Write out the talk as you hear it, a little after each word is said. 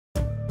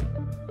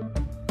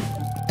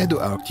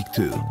EDU-ARCTIC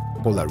 2,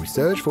 Polar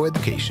Research for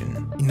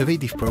Education,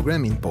 innovative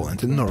program in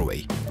Poland and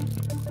Norway.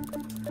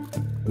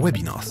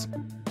 Webinars.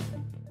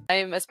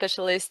 I'm a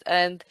specialist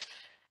and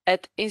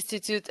at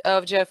Institute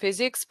of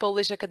Geophysics,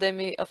 Polish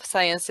Academy of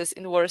Sciences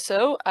in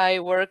Warsaw.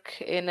 I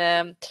work in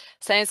a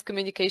science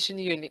communication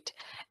unit.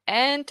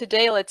 And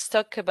today let's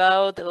talk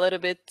about a little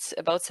bit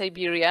about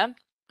Siberia.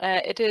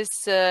 It is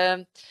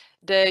the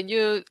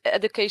new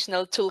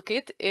educational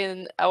toolkit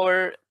in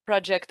our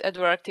project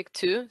EDU-ARCTIC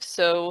 2.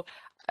 So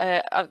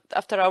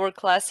after our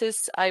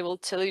classes, I will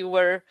tell you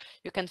where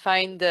you can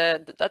find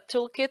that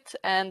toolkit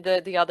and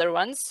the other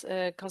ones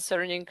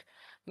concerning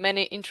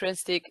many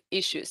interesting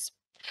issues.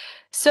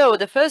 So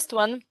the first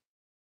one,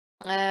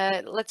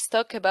 let's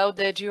talk about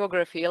the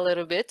geography a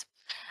little bit.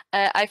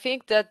 I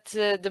think that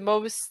the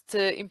most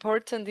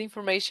important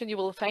information you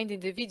will find in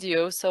the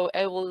video, so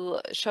I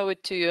will show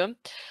it to you.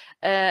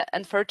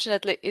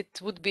 Unfortunately,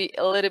 it would be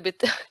a little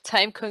bit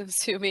time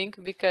consuming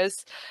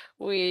because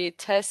we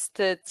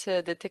tested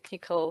the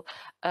technical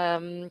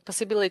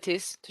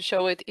possibilities to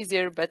show it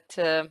easier, but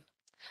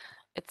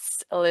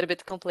it's a little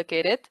bit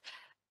complicated.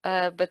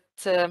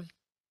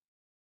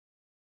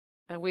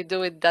 We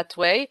do it that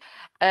way.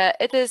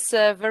 It is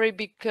a very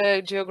big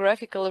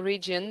geographical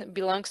region,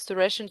 belongs to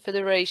Russian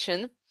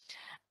Federation,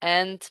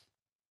 and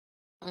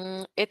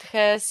it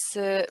has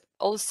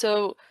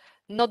also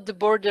not the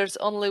borders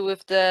only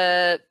with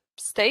the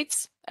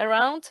states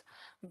around,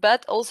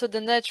 but also the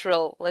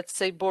natural, let's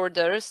say,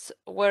 borders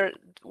where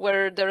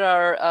there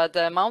are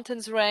the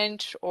mountains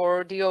range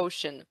or the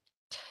ocean.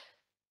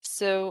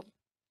 So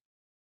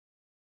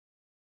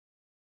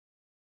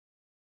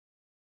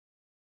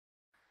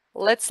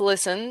let's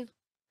listen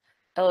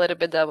a little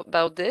bit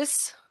about this.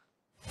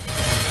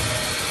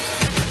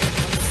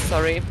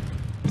 Sorry,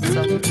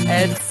 some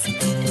ads.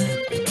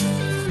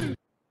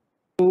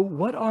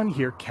 What on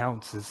here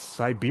counts as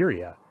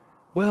Siberia?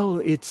 Well,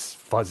 it's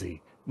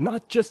fuzzy.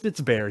 Not just its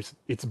bears,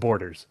 its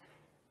borders.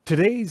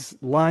 Today's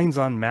lines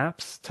on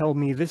maps tell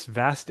me this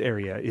vast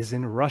area is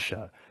in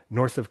Russia,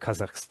 north of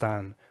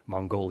Kazakhstan,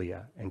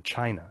 Mongolia, and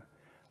China.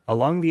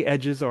 Along the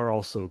edges are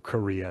also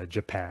Korea,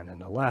 Japan,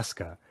 and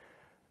Alaska.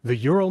 The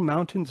Ural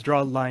Mountains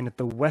draw a line at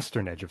the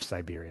western edge of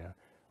Siberia.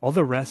 All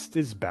the rest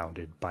is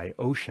bounded by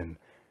ocean.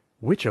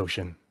 Which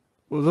ocean?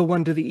 Well, the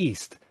one to the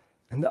east,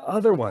 and the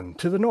other one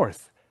to the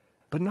north.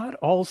 But not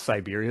all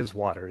Siberia's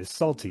water is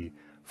salty.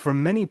 For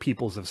many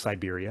peoples of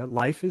Siberia,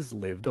 life is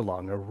lived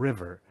along a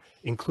river,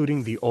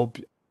 including the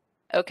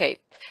Okay,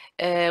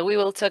 we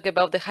will talk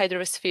about the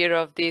hydrosphere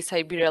of the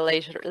Siberia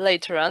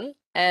later on.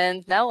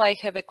 And now I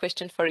have a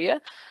question for you.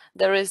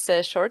 There is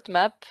a short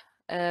map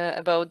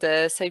about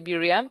the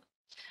Siberia,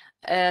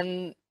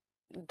 and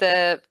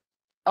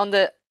on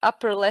the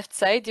upper left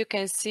side you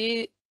can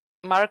see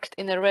marked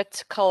in a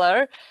red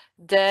color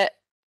the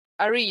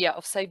area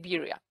of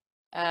Siberia.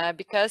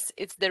 Because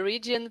it's the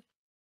region,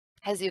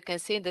 as you can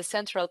see, in the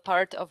central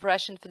part of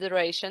Russian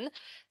Federation.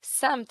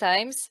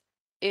 Sometimes,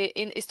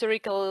 in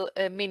historical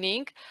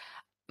meaning,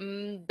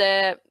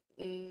 the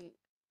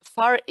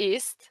Far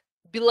East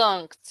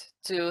belonged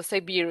to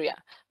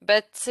Siberia.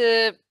 But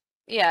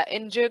yeah,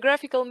 in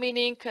geographical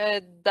meaning,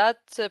 that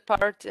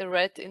part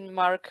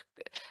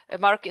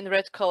mark in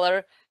red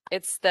color,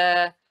 it's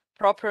the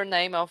proper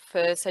name of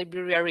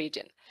Siberia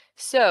region.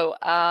 So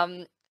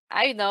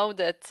I know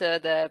that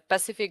the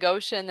Pacific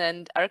Ocean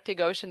and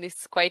Arctic Ocean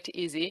is quite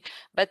easy,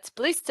 but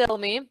please tell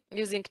me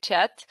using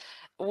chat,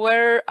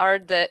 where are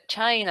the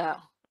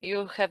China?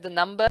 You have the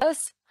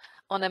numbers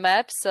on a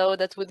map, so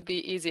that would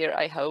be easier,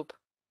 I hope.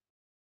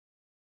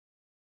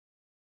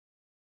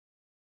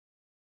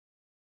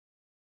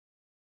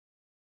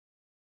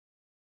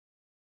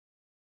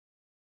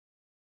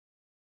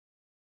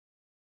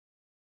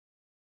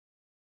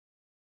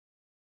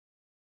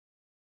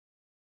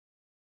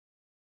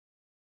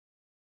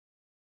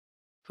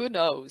 Who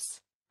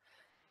knows?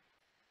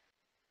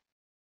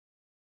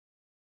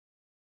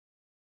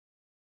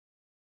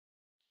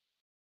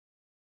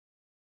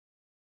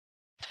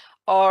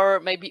 Or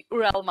maybe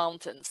Ural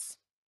Mountains.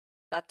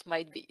 That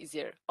might be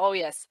easier. Oh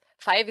yes,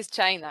 5 is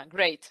China.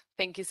 Great,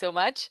 thank you so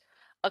much.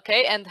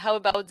 Okay, and how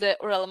about the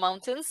Ural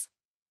Mountains?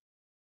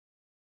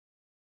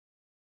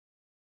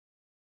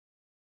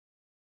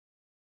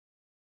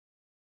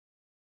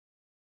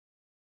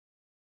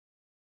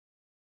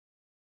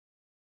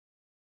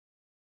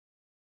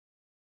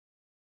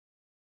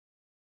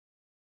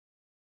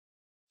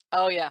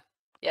 Oh yeah,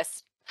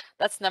 yes,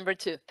 that's number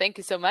 2. Thank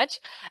you so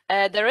much.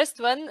 The rest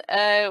one,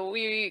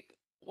 we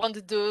want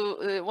to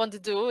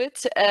do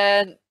it.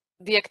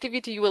 The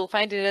activity you will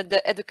find in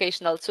the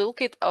educational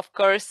toolkit. Of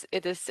course,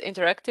 it is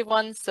interactive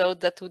one, so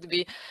that would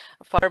be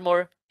far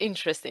more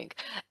interesting.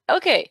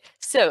 Okay,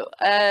 so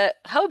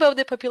how about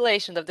the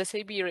population of the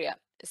Siberia?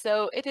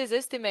 So it is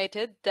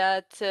estimated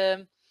that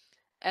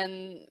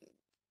and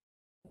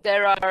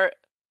there are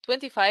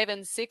 25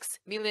 and 6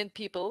 million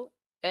people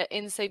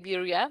in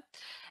Siberia,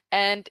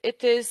 and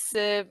it is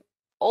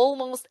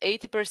almost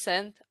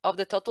 80% of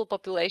the total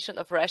population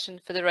of Russian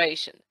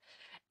Federation.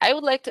 I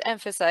would like to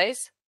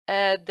emphasize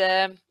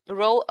the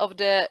role of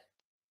the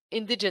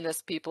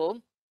indigenous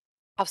people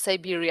of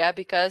Siberia,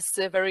 because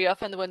very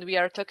often when we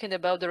are talking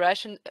about the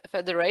Russian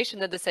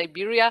Federation and the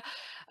Siberia,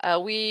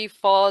 we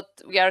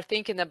are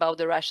thinking about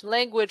the Russian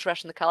language,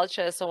 Russian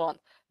culture, and so on.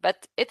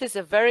 But it is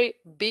a very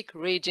big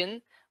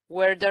region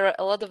where there are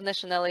a lot of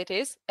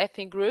nationalities,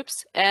 ethnic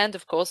groups, and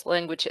of course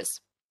languages.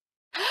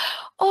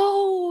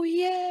 Oh,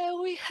 yeah,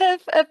 we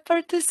have a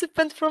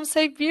participant from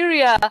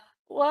Siberia.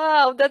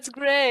 Wow, that's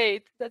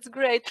great. That's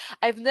great.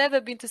 I've never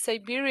been to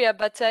Siberia,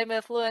 but I'm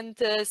a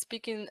fluent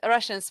speaking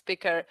Russian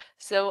speaker,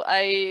 so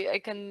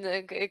I can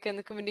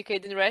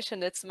communicate in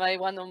Russian. It's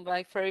one of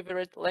my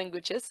favorite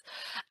languages.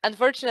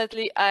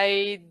 Unfortunately,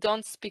 I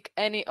don't speak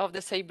any of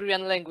the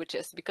Siberian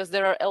languages because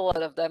there are a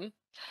lot of them.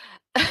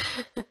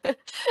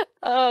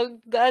 Oh,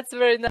 that's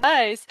very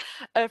nice.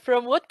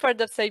 From what part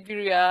of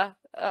Siberia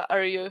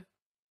are you?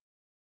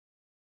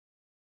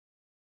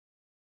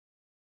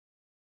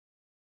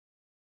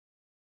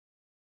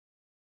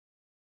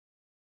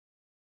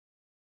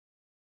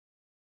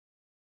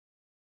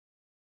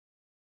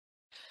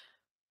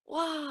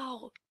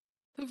 Wow,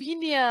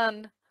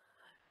 Tuvinian.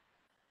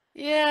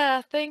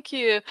 Yeah, thank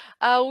you.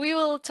 We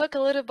will talk a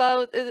little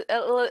about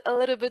a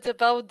little bit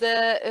about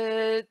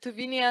the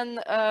Tuvinian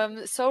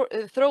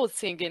throat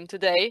singing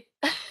today.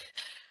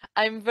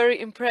 I'm very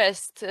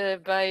impressed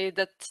by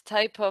that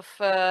type of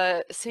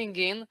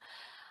singing.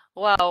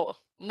 Wow,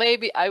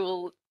 maybe I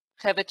will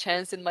have a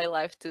chance in my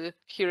life to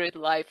hear it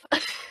live.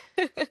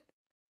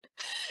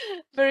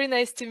 Very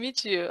nice to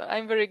meet you.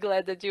 I'm very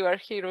glad that you are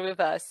here with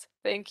us.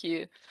 Thank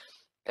you.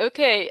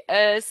 Okay,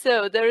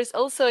 so there is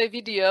also a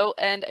video,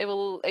 and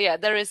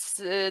there is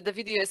the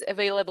video is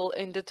available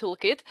in the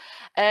toolkit.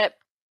 Uh,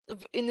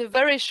 in a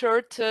very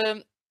short,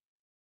 you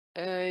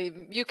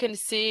can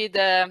see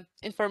the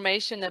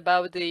information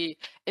about the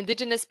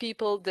indigenous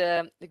people,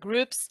 the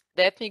groups,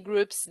 the ethnic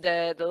groups,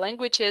 the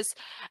languages.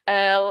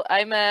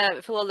 I'm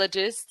a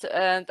philologist,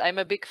 and I'm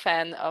a big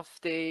fan of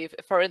the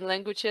foreign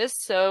languages.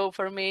 So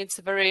for me, it's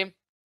very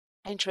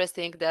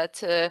interesting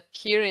that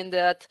here in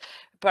that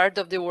part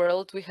of the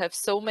world we have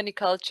so many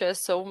cultures,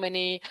 so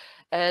many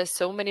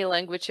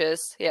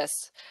languages.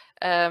 Yes,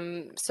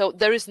 so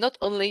there is not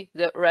only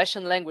the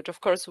Russian language,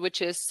 of course,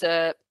 which is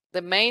the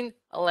main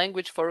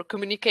language for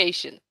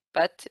communication,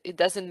 but it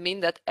doesn't mean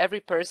that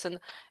every person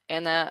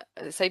in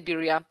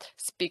Siberia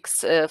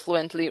speaks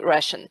fluently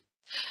Russian.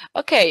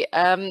 Okay,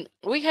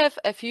 we have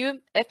a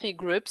few ethnic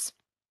groups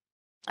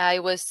I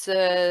was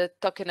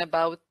talking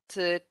about.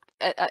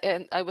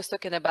 And I was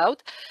talking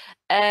about,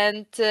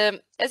 and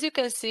as you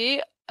can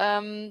see,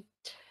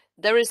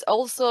 there is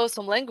also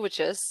some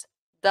languages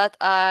that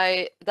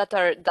are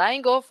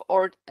dying off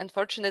or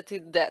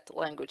unfortunately dead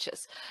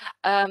languages.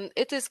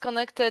 It is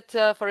connected,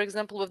 for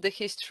example, with the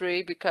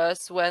history,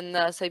 because when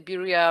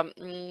Siberia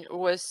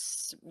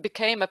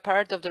became a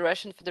part of the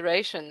Russian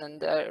Federation and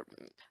the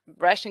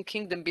Russian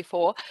Kingdom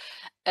before,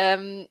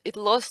 it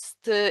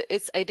lost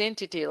its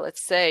identity,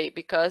 let's say,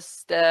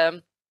 because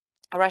the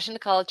Russian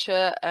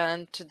culture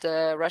and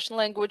the Russian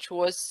language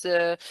was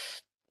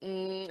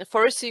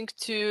forcing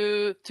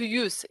to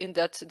use in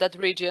that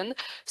region.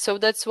 So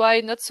that's why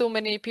not so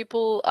many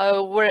people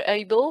were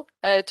able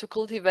to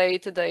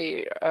cultivate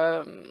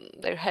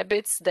their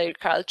habits, their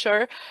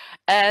culture,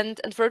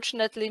 and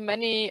unfortunately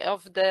many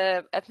of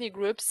the ethnic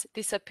groups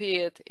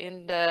disappeared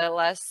in the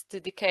last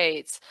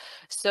decades.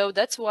 So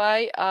that's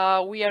why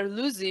we are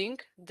losing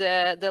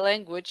the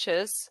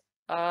languages,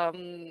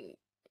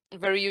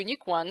 very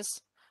unique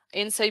ones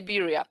in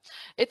Siberia.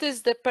 It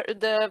is the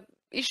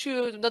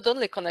issue not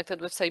only connected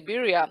with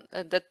Siberia,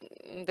 that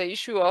the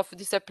issue of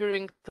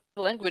disappearing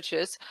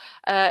languages.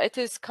 It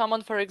is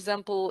common, for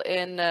example,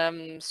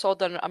 in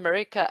Southern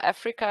America,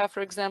 Africa,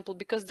 for example,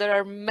 because there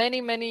are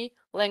many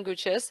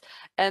languages,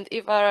 and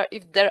if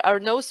there are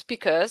no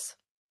speakers,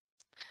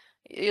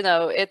 you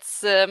know,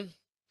 it's a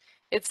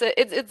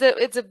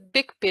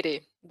big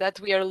pity that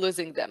we are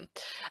losing them.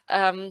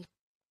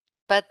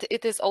 But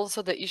it is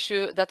also the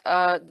issue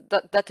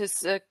that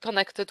is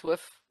connected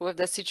with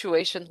the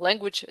situation,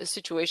 language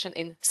situation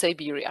in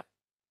Siberia.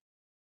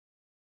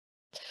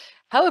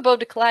 How about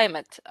the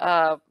climate?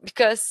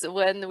 Because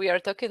when we are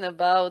talking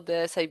about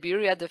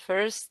Siberia, the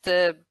first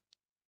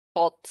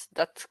thought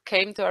that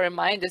came to our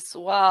mind is,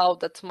 wow,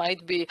 that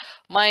might be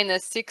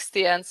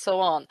 -60 and so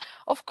on.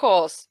 Of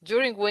course,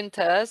 during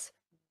winters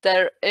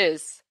there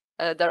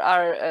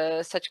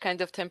are such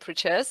kind of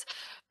temperatures.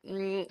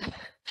 Mm,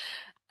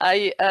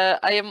 I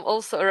am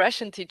also a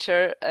Russian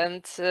teacher,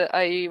 and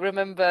I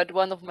remembered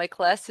one of my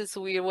classes.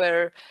 We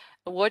were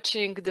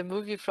watching the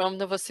movie from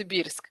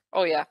Novosibirsk.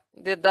 Oh yeah,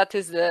 that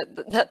is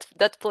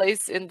that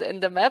place in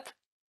the map.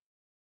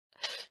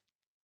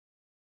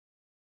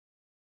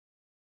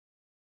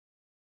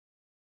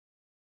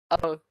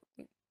 Oh,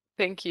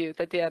 thank you,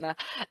 Tatiana.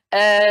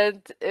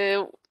 And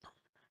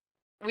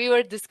we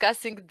were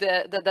discussing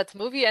that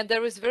movie, and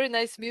there was very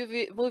nice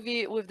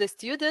movie with the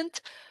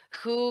student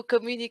who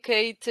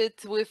communicated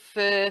with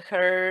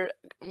her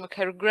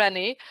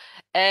granny,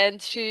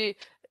 and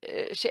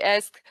she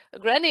asked,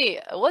 "Granny,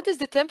 what is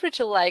the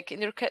temperature like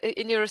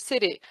in your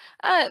city?"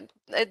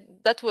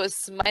 That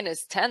was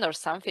 -10 or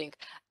something,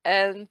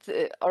 and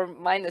or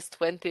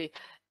 -20.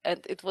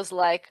 And it was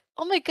like,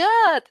 "Oh my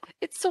God,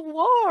 it's so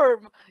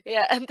warm!"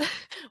 Yeah, and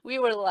we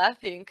were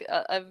laughing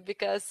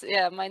because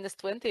yeah,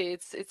 -20,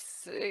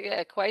 it's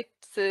yeah, quite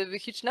a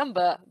huge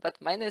number, but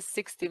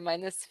 -60,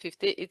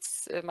 -50,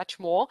 it's much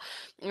more.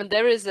 And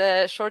there is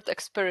a short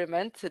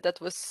experiment that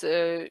was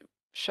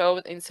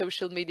shown in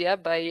social media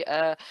by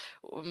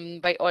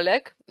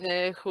Oleg,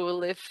 who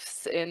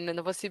lives in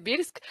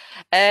Novosibirsk,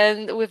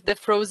 and with the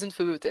frozen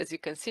food. As you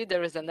can see,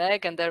 there is an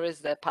egg and there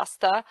is the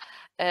pasta,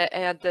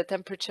 at the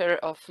temperature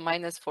of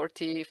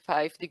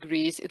 -45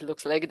 degrees. It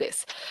looks like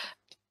this.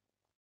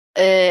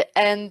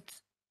 And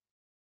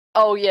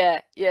oh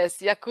yeah,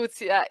 yes,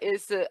 Yakutia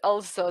is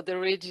also the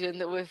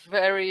region with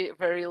very,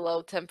 very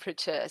low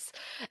temperatures.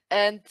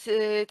 And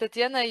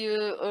Tatiana,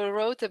 you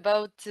wrote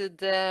about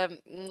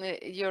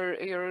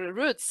your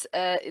roots.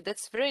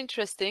 That's very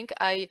interesting.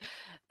 A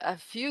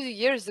few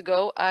years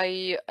ago,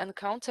 I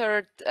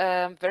encountered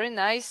a very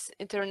nice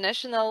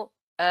international,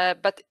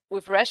 but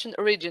with Russian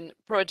origin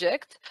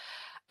project.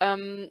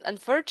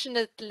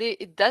 Unfortunately,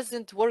 it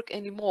doesn't work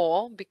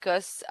anymore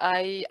because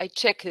I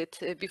checked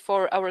it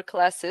before our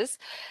classes,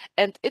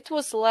 and it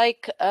was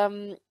like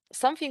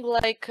something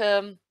like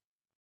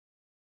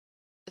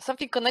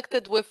something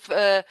connected with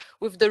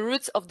the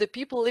roots of the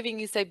people living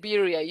in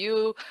Siberia.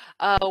 You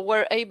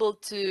were able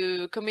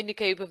to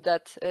communicate with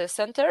that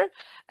center.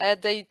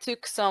 They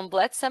took some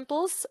blood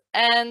samples,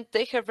 and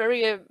they have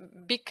very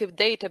big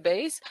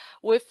database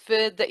with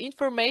the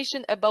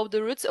information about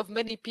the roots of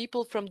many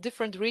people from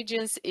different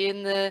regions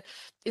in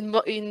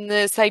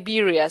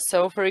Siberia.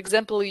 So, for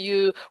example,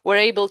 you were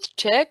able to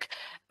check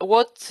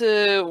what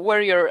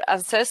were your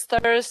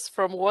ancestors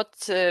from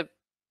what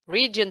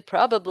region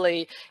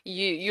probably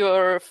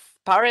your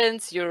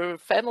parents, your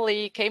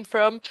family came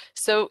from.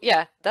 So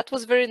yeah, that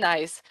was very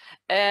nice.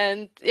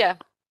 And yeah,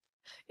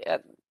 yeah.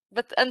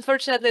 But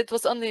unfortunately, it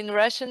was only in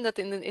Russian, not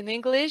in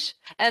English.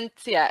 And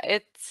yeah,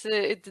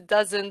 it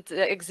doesn't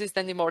exist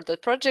anymore,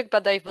 that project.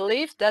 But I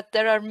believe that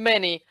there are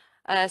many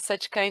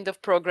such kind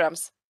of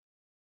programs.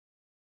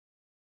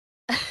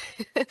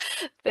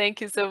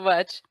 Thank you so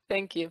much.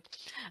 Thank you.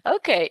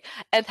 Okay,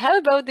 and how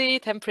about the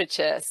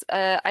temperatures?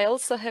 I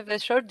also have a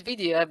short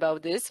video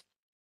about this.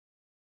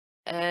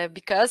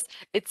 Because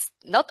it's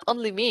not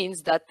only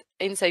means that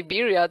in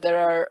Siberia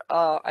there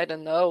are, I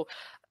don't know,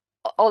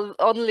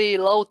 only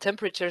low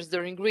temperatures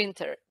during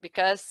winter,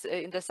 because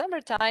in the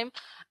summertime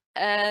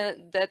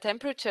the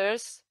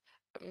temperatures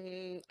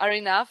are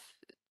enough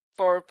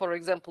for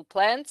example,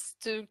 plants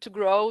to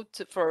grow,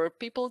 for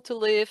people to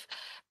live.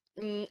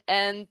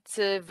 And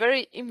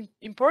very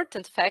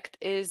important fact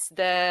is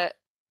that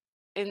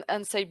in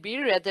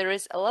Siberia there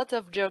is a lot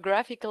of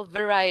geographical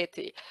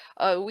variety.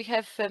 We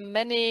have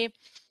many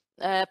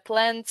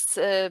plants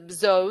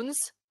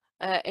zones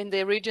in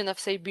the region of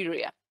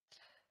Siberia.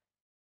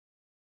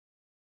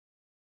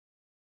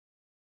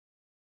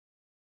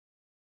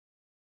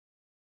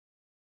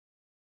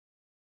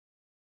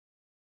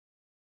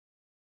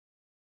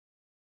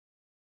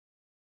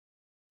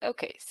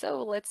 Okay,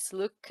 so let's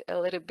look a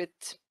little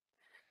bit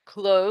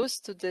close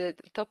to the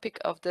topic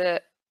of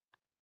the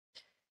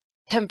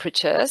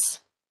temperatures.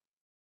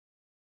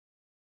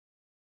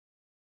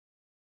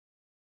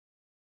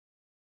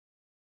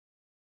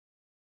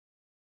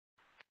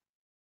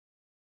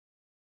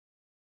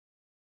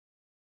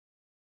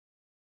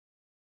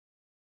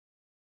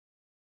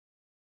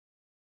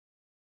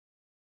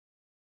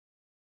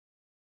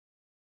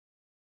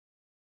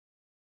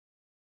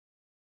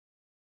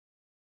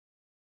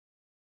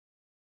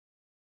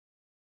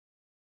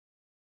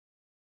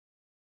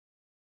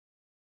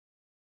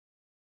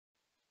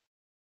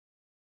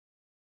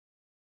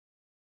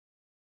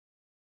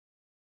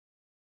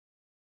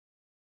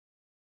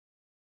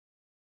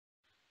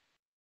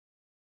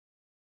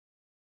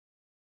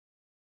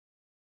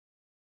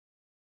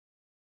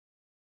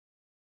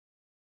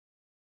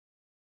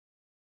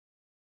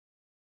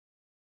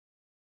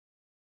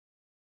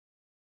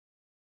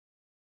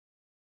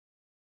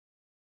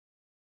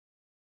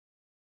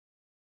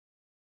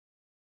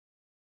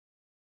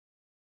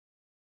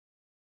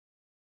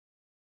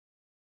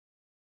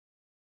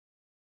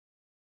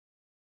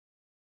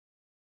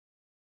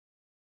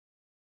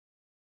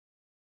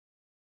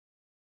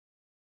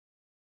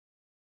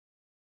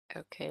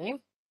 Okay.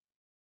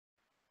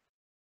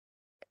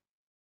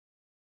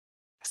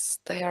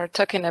 They are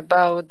talking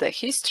about the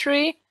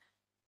history.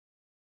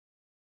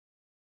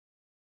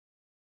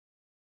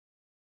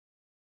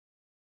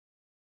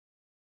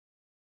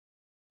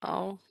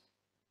 Oh.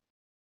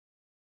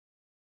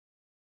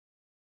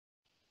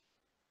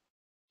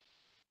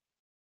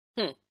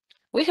 Hmm.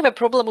 We have a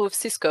problem with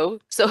Cisco,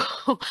 so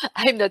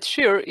I'm not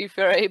sure if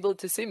you're able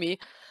to see me.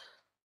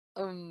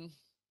 Um,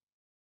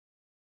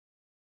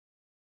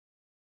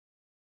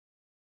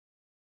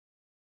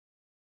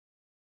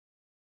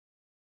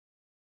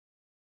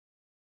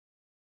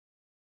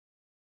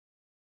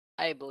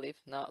 I believe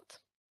not.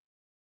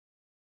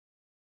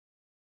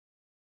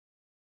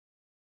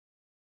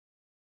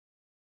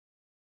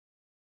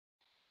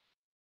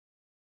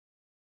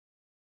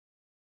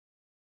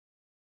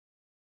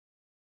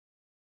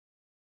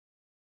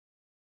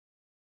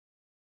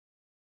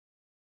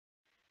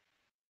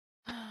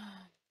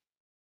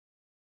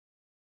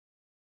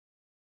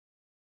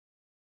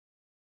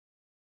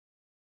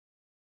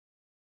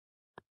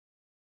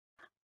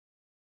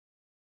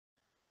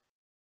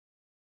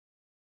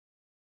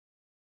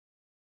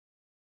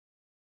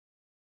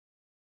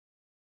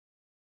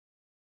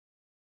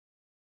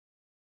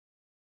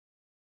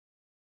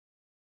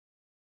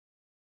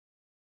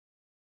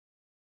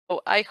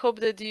 I hope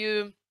that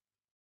you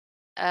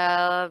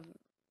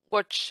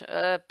watch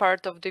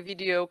part of the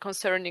video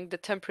concerning the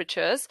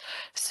temperatures.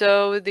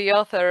 So the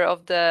author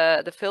of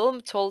the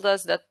film told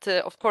us that,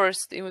 of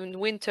course, in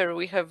winter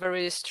we have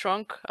very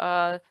strong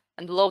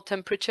and low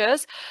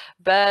temperatures,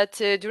 but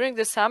during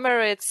the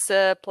summer it's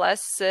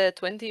plus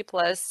 20,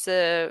 plus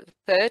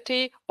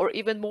 30, or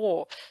even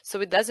more. So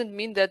it doesn't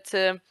mean that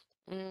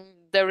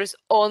there is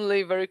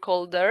only very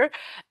cold there.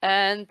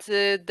 And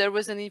there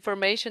was an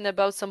information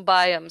about some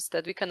biomes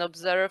that we can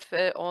observe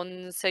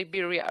on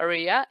Siberia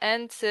area,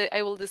 and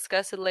I will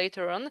discuss it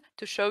later on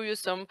to show you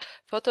some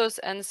photos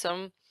and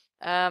some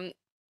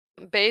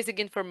basic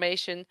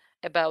information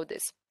about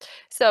this.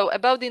 So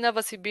about the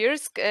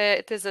Novosibirsk,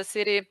 it is a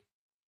city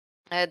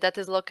that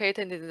is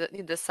located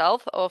in the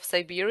south of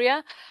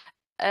Siberia,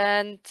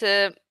 and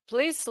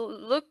please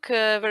look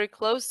very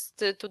close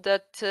to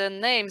that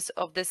names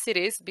of the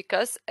cities,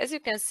 because as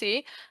you can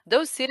see,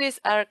 those cities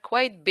are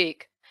quite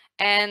big.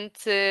 And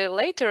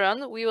later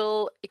on, we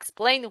will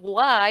explain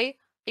why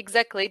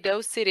exactly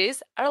those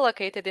cities are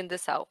located in the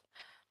south.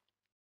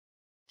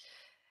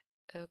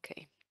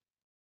 Okay.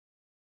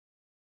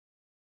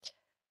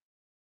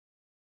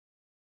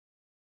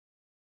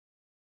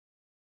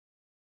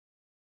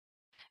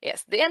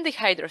 Yes, the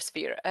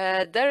hydrosphere.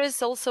 There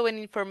is also an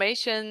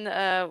information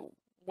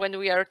when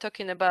we are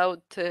talking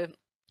about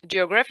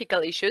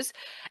geographical issues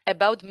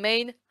about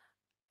main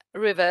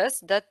rivers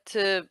that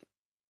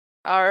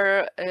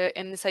are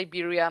in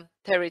Siberia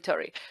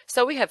territory.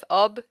 So we have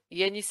Ob,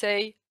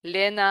 Yenisei,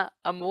 Lena,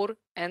 Amur,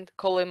 and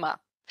Kolyma.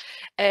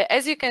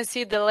 As you can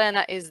see, the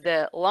Lena is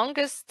the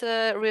longest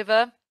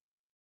river.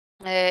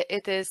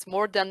 It is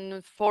more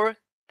than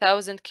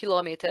 4,000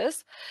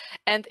 kilometers.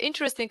 And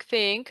interesting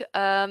thing,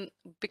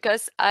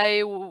 because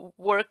I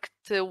worked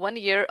 1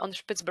 year on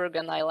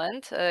Spitsbergen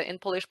Island in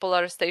Polish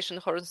Polar Station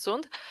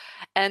Hornsund,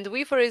 and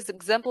we, for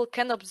example,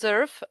 can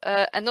observe,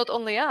 and not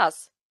only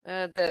us,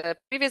 the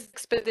previous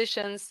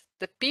expeditions,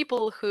 the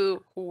people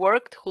who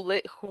work, who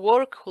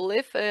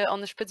live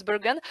on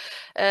Spitsbergen,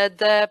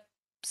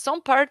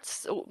 some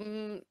parts,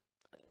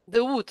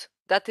 the wood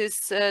that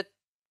is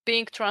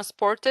being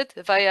transported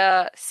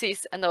via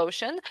seas and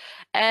ocean,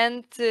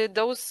 and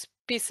those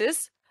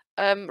pieces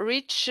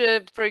reach,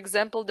 for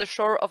example, the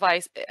shore of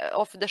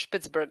the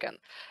Spitsbergen.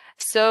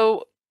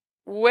 So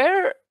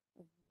where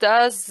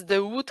does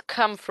the wood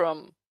come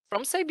from?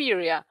 From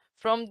Siberia,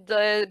 from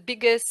the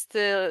biggest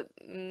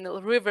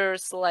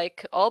rivers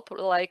like Ob,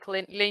 like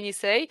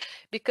Yenisei,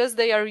 because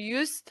they are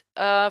used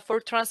for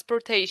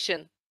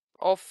transportation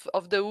of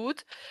the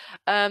wood,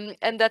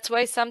 and that's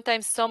why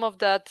sometimes some of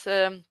that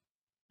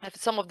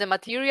some of the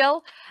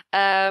material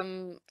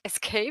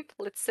escape,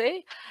 let's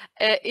say,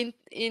 and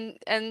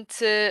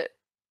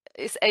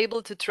is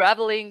able to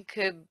traveling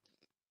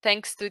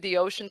thanks to the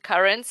ocean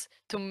currents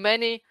to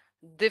many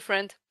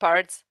different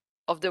parts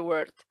of the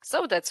world.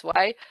 So that's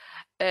why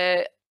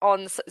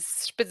on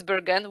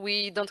Spitsbergen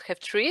we don't have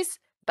trees,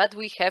 but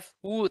we have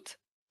wood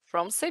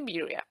from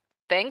Siberia,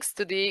 thanks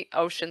to the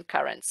ocean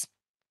currents.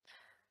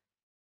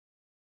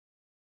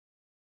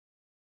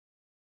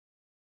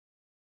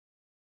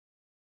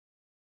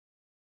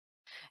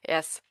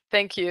 Yes,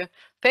 thank you.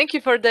 Thank you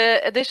for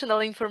the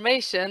additional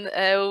information.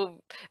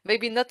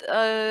 Maybe not,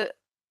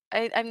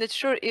 I'm not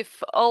sure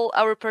if all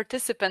our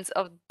participants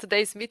of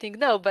today's meeting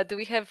know, but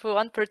we have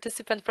one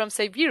participant from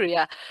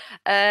Siberia,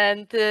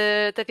 and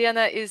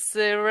Tatiana is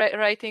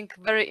writing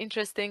very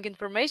interesting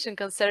information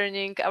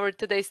concerning our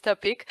today's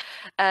topic.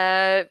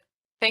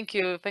 Thank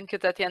you,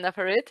 Tatiana,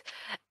 for it.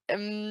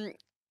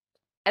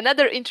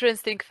 Another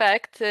interesting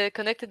fact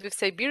connected with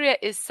Siberia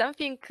is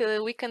something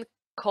we can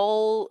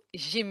call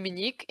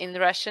zimnik in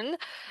Russian.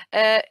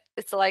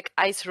 It's like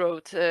ice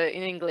road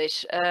in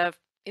English.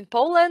 In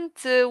Poland,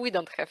 we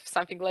don't have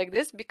something like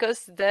this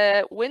because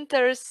the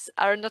winters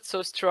are not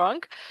so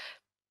strong.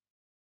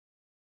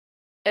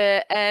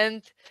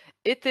 And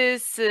it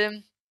is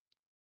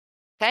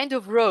kind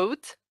of road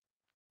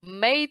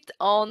made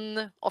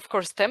on, of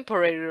course,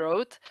 temporary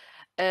road.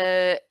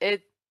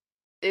 It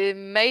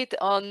made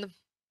on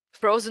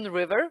frozen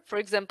river, for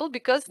example,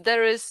 because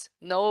there is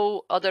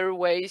no other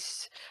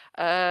ways,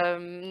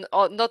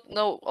 or not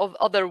no of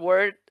other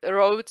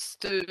roads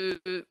to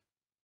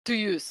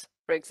use,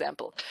 for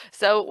example.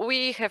 So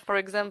we have, for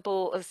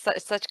example,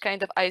 such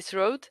kind of ice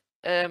road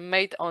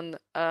made on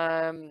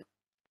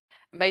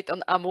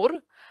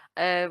Amur,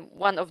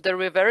 one of the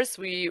rivers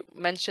we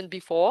mentioned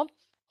before,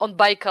 on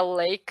Baikal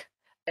Lake.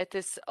 It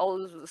is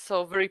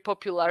also very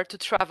popular to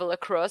travel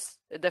across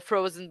the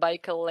frozen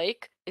Baikal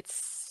Lake.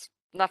 It's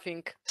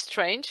nothing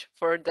strange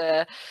for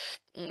the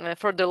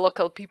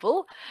local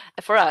people.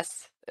 For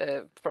us,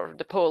 for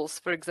the Poles,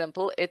 for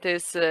example, it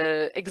is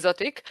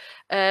exotic.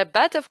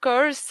 But of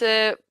course,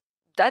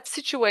 that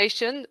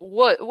situation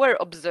were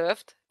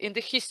observed in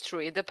the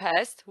history, the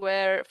past,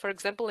 where, for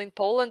example, in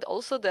Poland,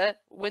 also the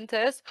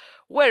winters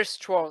were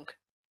strong,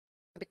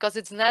 because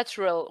it's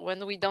natural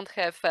when we don't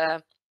have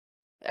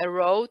a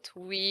road,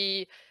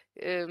 we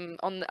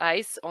on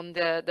ice, on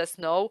the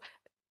snow,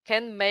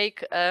 can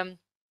make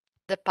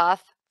the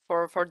path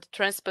for the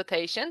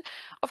transportation.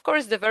 Of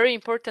course, the very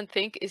important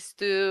thing is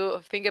to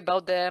think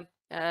about the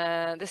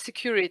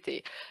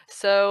security.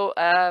 So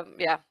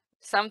yeah,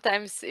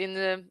 sometimes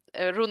in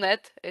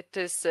Runet, it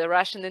is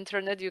Russian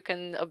internet, you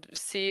can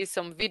see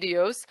some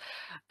videos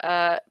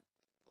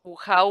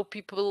how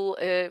people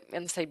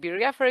in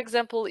Siberia, for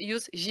example,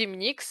 use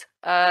zimniks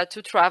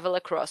to travel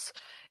across.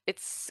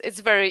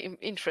 It's very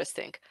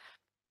interesting.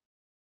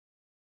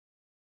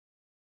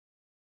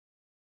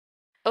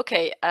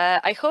 Okay,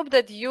 I hope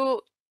that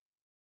you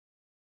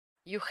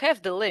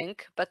have the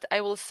link, but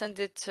I will send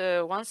it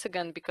once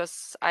again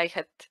because I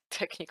had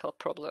technical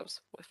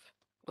problems with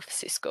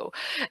Cisco.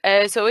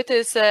 So it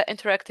is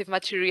interactive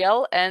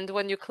material, and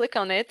when you click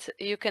on it,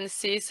 you can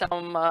see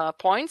some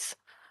points.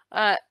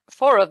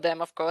 4 of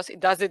them, of course. It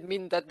doesn't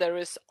mean that there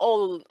is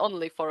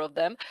only 4 of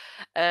them,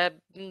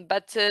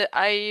 but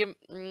I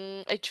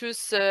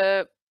choose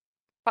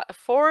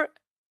 4,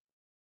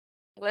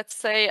 let's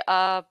say,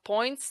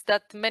 points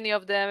that many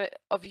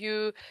of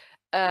you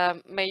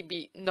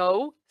maybe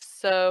know.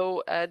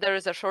 So there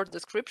is a short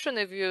description.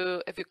 If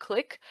you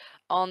click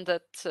on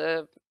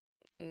that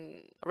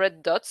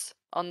red dots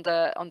on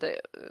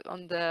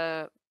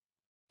the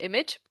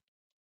image,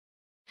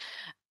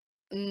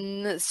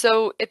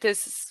 so it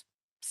is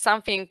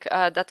something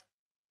that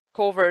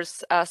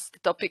covers as the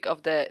topic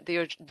of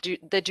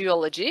the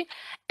geology.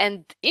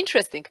 And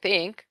interesting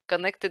thing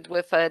connected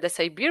with the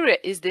Siberia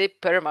is the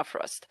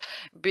permafrost,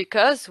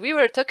 because we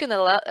were talking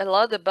a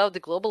lot about the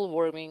global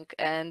warming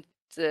and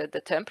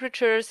the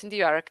temperatures in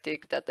the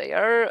Arctic, that they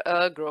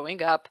are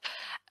growing up,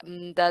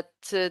 that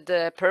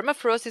the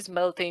permafrost is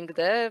melting,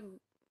 the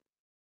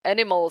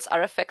animals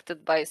are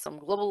affected by some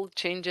global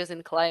changes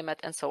in climate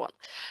and so on.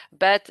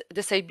 But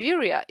the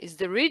Siberia is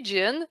the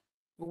region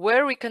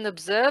where we can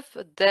observe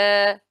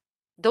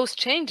those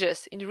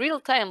changes in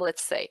real time,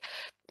 let's say,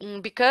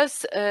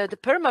 because the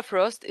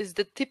permafrost is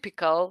the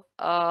typical,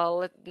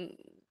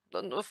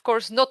 of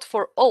course, not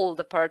for all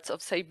the parts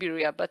of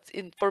Siberia, but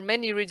for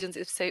many regions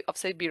of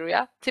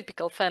Siberia,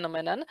 typical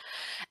phenomenon,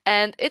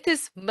 and it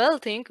is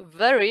melting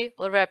very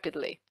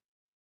rapidly.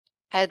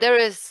 There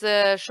is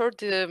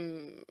short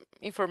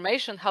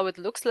information how it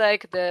looks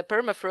like. The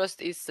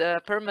permafrost is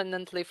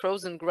permanently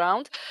frozen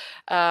ground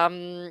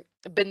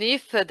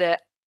beneath the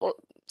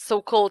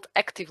so-called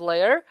active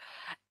layer,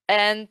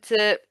 and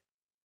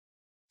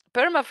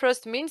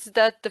permafrost means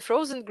that the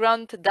frozen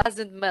ground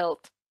doesn't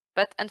melt.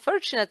 But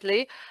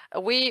unfortunately,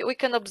 we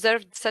can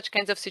observe such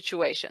kinds of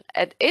situation,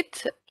 and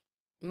it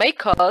may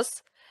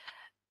cause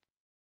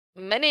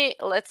many,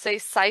 let's say,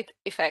 side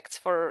effects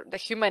for the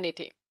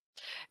humanity,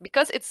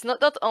 because it's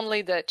not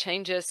only the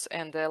changes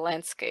in the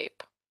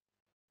landscape.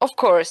 Of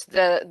course,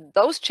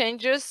 those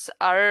changes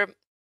are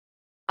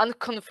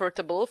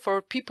uncomfortable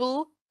for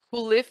people who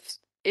live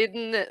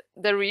in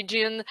the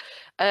region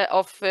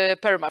of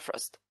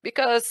permafrost,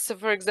 because,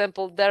 for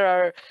example,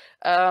 there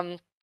are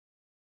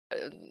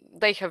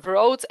they have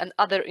roads and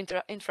other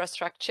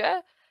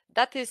infrastructure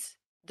that is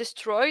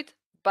destroyed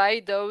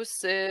by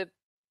those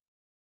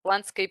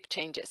landscape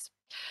changes.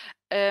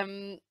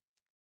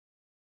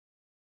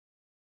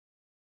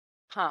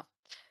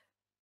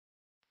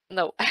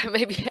 No,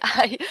 maybe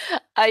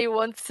I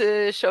want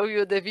to show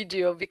you the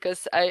video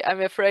because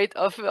I'm afraid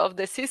of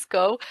the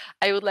Cisco.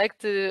 I would like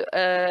to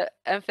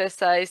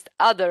emphasize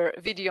other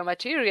video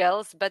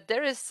materials, but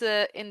there is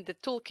in the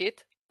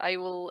toolkit. I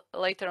will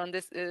later on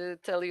this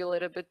tell you a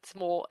little bit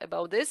more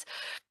about this.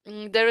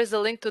 There is a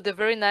link to the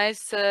very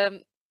nice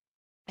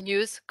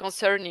news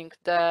concerning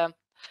the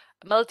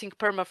melting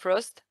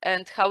permafrost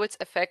and how it's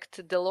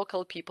affect the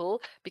local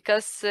people,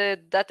 because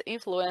that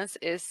influence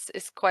is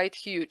quite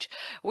huge.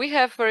 We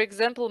have, for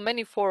example,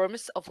 many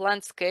forms of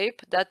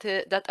landscape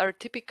that are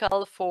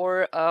typical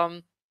for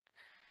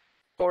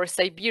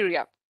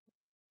Siberia.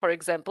 For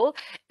example,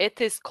 it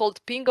is called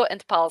Pingo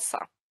and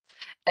Palsa.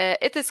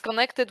 It is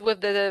connected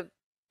with the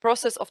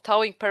process of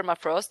thawing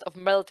permafrost, of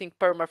melting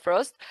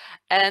permafrost,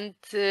 and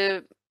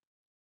the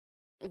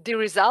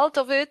result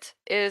of it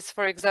is,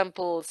 for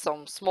example,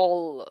 some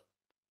small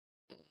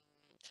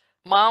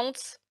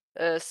mounds,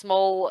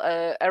 small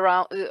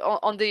around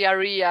on the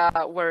area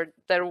where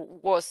there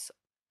was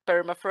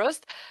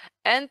permafrost,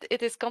 and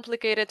it is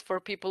complicated for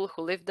people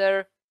who live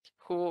there,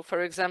 who,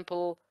 for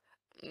example,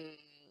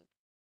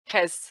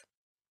 has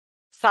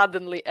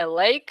suddenly a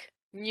lake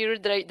near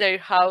their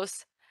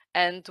house,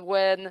 and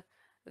when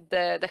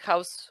the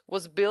house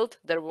was built,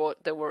 there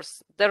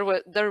was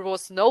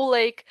no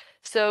lake.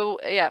 So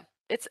yeah,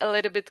 it's a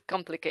little bit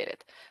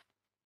complicated.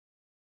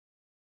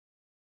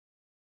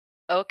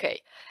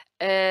 Okay,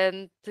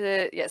 and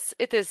yes,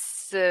 it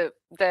is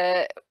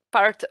the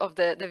part of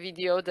the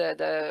video,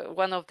 the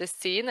one of the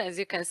scene. As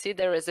you can see,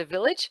 there is a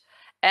village,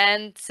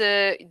 and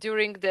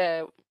during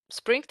the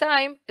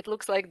springtime, it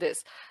looks like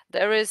this.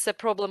 There is a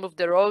problem with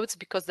the roads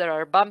because they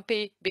are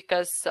bumpy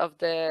because of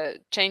the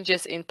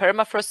changes in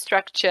permafrost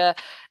structure,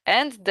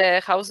 and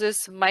the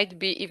houses might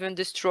be even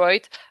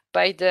destroyed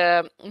by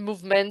the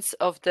movements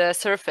of the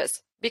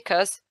surface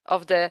because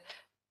of the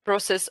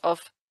process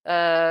of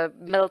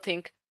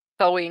melting,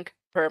 thawing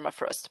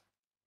permafrost.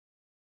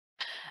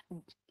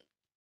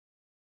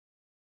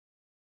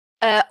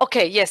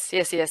 Okay, yes.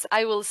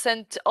 I will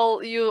send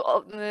all you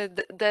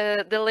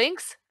the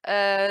links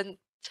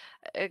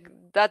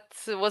that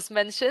was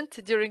mentioned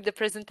during the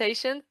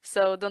presentation,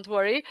 so don't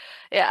worry.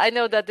 Yeah, I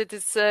know that it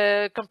is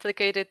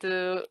complicated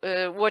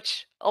to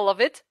watch all of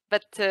it,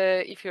 but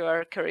if you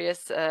are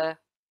curious,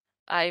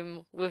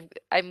 I'm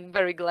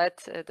very glad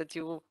that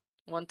you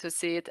want to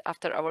see it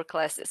after our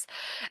classes.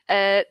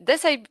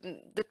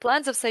 The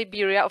plans of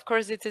Siberia, of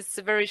course, it is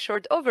a very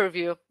short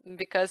overview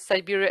because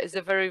Siberia is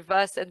a very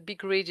vast and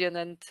big region,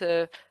 and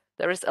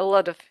there is a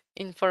lot of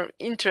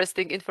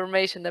interesting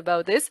information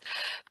about this.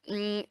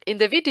 In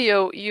the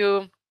video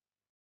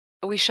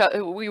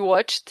we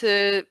watched,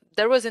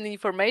 there was an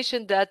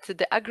information that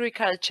the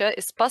agriculture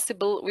is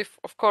possible with,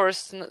 of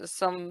course,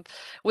 some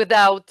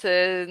without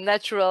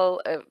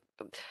natural.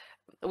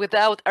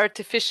 Without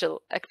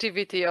artificial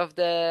activity of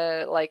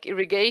the like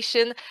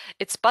irrigation,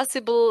 it's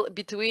possible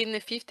between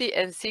 50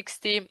 and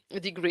 60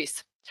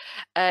 degrees.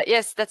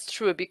 Yes, that's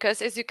true, because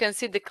as you can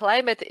see, the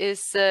climate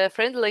is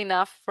friendly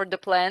enough for the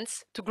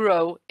plants to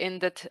grow in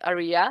that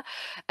area.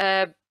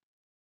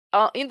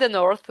 In the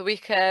north, we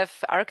have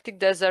Arctic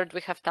desert, we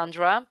have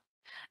tundra,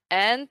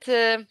 and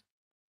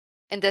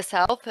in the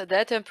south,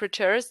 the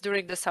temperatures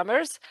during the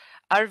summers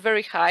are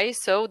very high,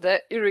 so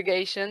the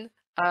irrigation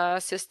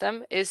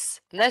system is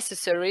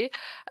necessary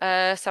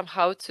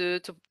somehow to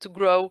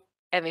grow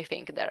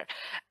anything there.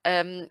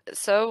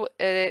 So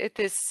it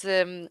is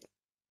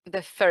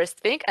the first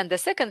thing, and the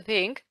second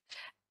thing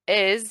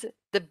is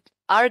the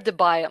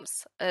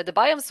biomes. The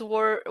biomes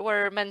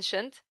were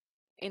mentioned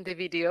in the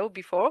video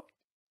before,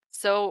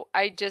 so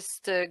I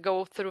just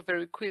go through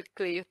very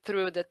quickly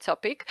through the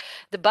topic.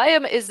 The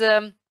biome is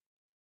a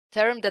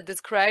term that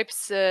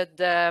describes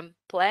the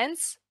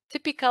plants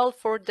typical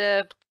for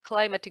the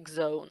climatic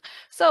zone.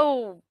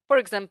 So, for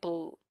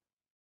example,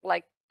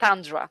 like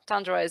tundra.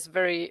 Tundra is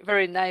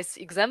very nice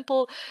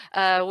example.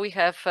 We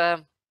have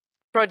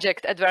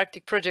project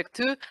EDU-ARCTIC project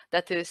 2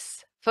 that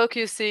is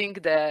focusing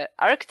the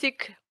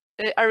Arctic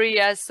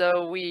area.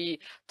 So we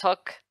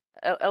talk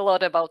a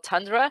lot about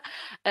tundra.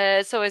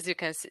 So as you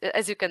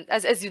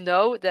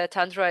know, the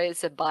tundra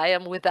is a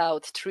biome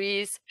without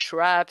trees,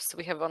 shrubs.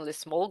 We have only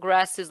small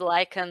grasses,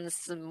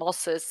 lichens,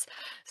 mosses.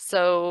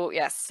 So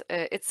yes,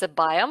 it's a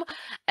biome.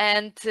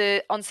 And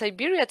on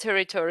Siberia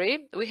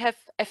territory, we have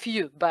a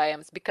few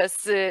biomes because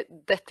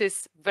that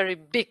is very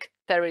big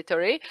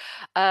territory.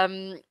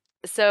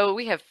 So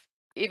we have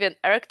even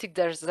Arctic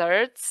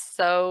deserts,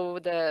 so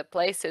the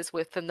places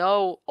with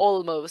no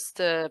almost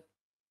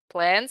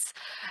plants,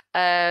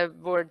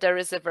 where there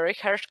is a very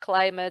harsh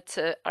climate,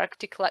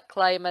 Arctic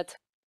climate.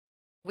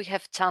 We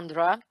have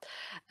tundra.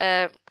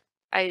 I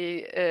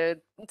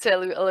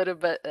tell you a little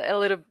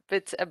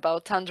bit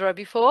about tundra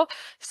before.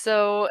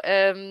 So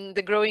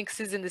the growing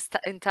season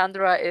in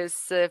tundra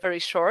is very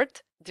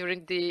short.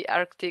 During the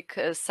Arctic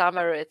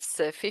summer, it's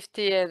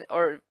 50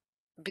 or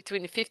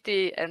between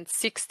 50 and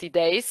 60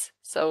 days.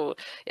 So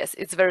yes,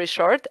 it's very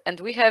short.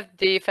 And we have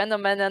the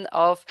phenomenon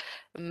of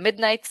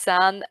midnight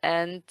sun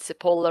and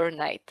polar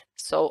night.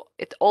 So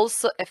it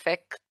also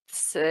affects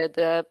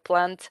the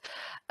plants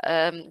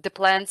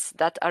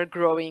that are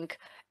growing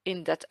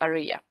in that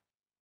area.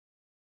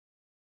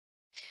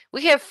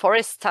 We have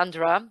forest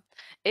tundra.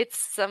 It's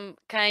some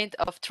kind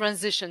of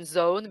transition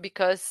zone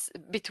because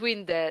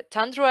between the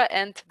tundra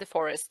and the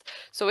forest.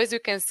 So as you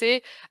can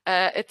see,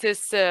 it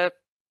is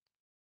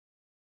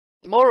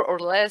more or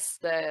less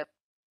the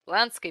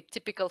landscape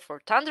typical for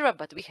tundra,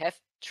 but we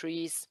have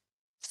trees.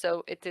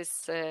 So it is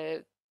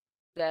the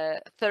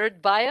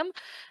third biome.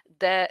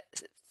 The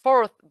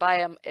fourth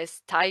biome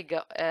is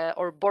taiga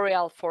or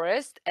boreal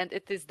forest, and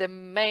it is the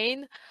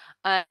main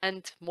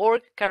and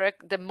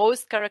the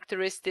most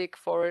characteristic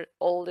for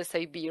all the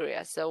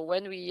Siberia. So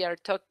when we are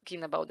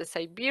talking about the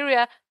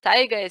Siberia,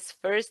 taiga is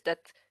first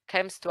that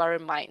comes to our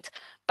mind,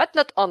 but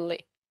not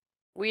only.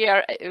 We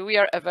are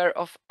aware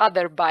of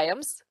other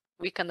biomes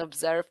we can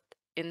observe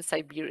in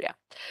Siberia.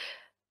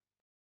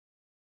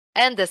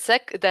 And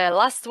the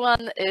last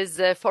one is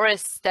a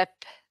forest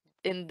steppe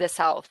in the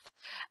south.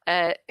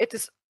 It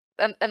is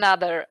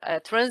another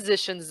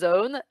transition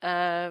zone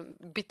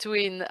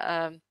between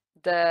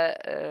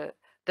the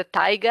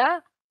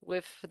taiga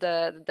with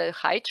the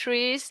high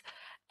trees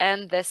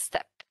and the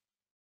steppe.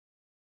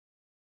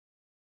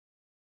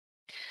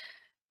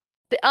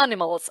 The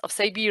animals of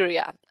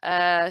Siberia.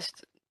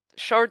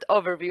 Short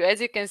overview.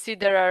 As you can see,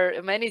 there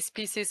are many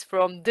species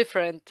from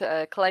different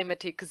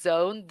climatic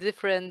zone,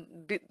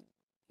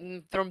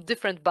 from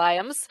different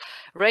biomes.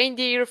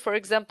 Reindeer, for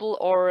example,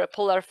 or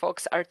polar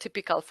fox are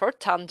typical for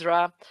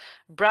tundra.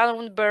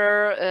 Brown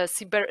bear,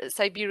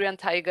 Siberian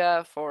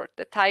taiga for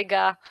the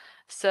taiga.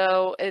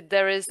 So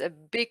there is a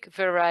big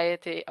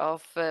variety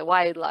of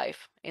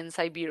wildlife in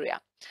Siberia.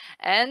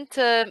 And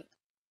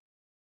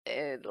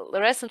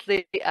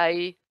recently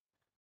I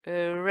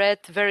read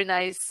very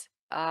nice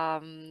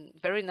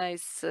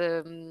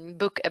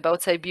book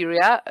about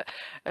Siberia,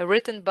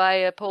 written by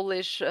a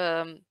Polish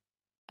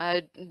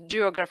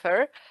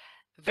geographer.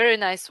 very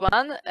nice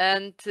one.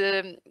 And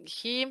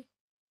he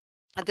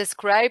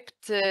described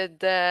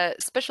the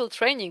special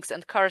trainings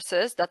and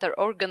courses that are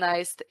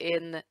organized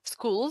in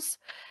schools,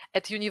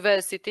 at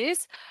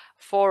universities,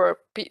 for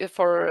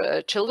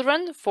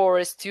children,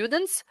 for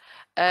students,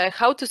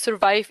 how to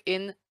survive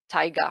in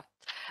taiga,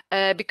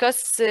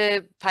 because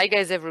taiga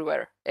is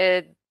everywhere.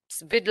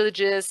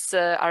 Villages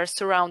are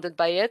surrounded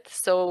by it,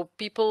 so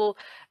people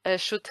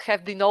should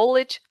have the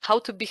knowledge how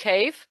to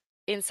behave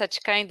in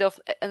such kind of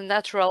a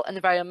natural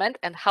environment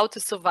and how to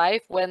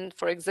survive when,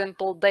 for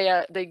example,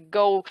 they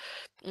go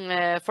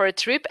for a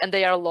trip and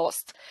they are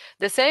lost.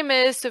 The same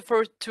is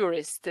for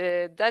tourists.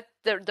 That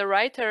the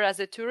writer, as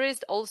a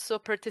tourist, also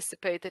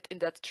participated in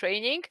that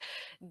training.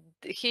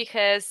 He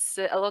has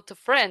a lot of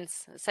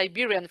friends,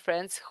 Siberian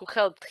friends, who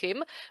helped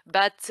him.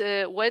 But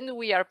when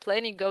we are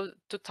planning go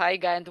to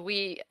taiga and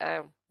we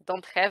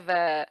don't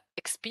have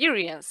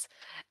experience,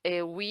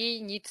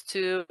 we need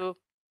to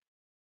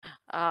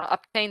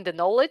obtain the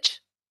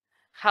knowledge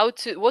how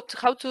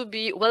to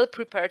be well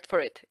prepared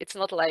for it. It's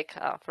not like,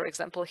 for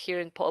example,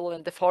 here in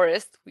Poland, the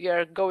forest we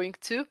are going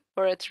to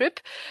for a trip,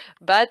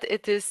 but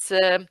it is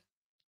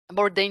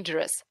more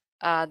dangerous.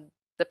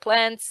 The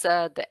plants,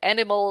 the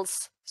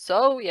animals.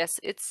 So yes,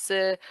 it's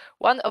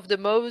one of the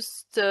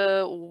most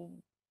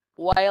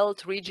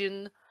wild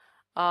region,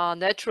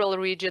 natural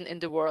region in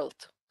the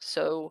world.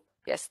 So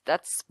yes,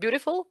 that's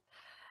beautiful.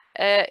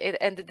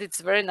 And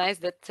it's very nice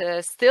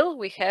that still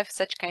we have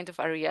such kind of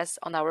areas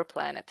on our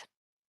planet.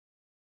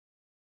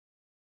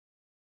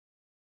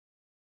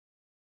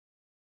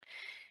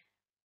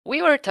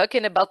 We were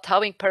talking about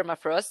thawing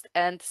permafrost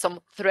and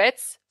some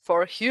threats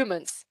for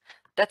humans.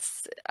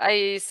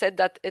 I said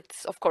that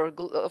it's of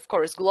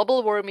course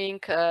global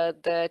warming,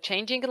 the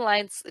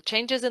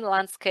changes in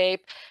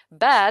landscape,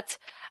 but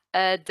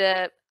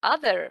the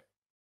other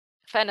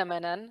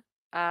phenomenon,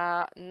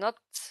 not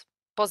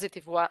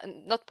positive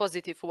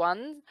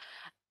one,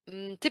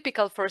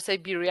 typical for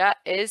Siberia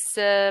is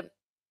the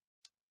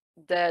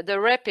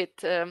rapid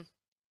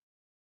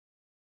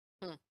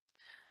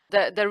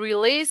the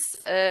release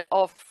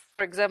of,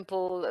 for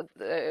example,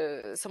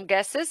 some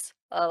gases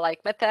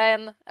like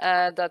methane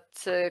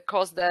that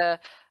cause the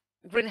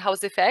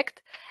greenhouse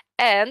effect.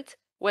 And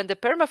when the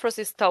permafrost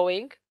is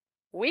thawing,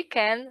 we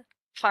can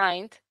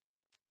find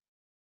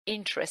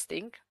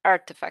interesting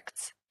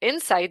artifacts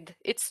inside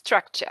its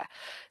structure.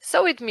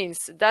 So it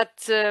means that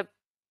the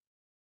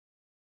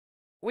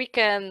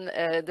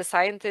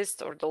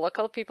scientists or the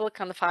local people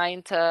can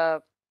find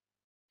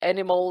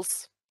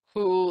animals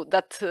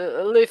that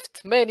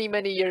lived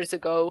many years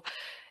ago.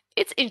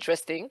 It's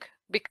interesting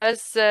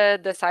because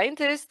the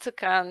scientists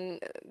can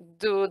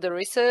do the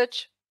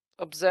research,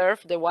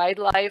 observe the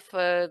wildlife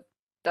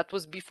that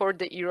was before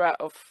the era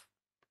of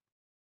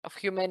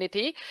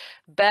humanity,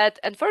 but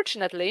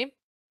unfortunately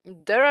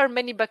there are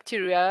many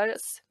bacteria,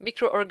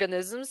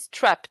 microorganisms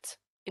trapped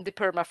in the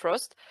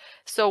permafrost.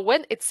 So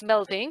when it's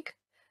melting,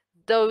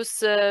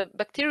 those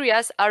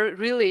bacteria are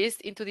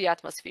released into the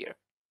atmosphere.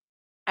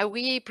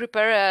 We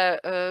prepare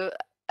a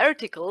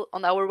article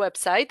on our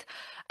website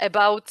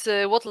about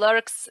what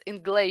lurks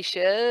in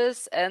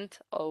glaciers and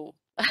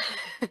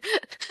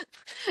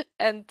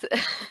and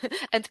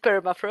and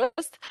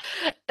permafrost.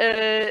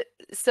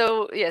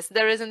 So yes,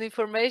 there is an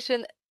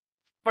information,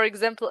 for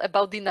example,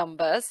 about the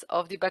numbers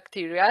of the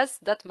bacteria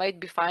that might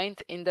be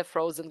found in the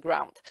frozen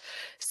ground.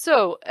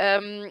 So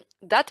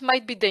that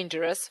might be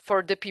dangerous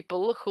for the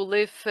people who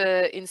live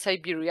in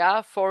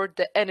Siberia, for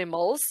the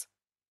animals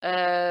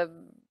of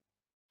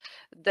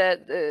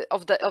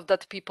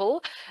that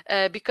people,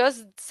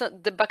 because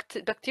the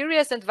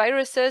bacteria and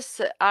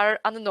viruses are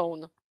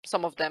unknown,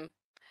 some of them,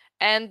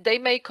 and they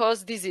may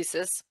cause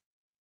diseases.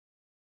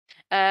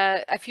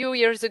 A few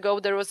years ago,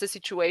 there was a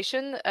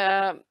situation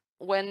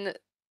when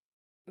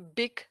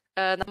big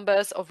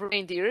numbers of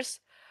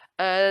reindeers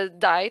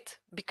died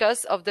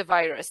because of the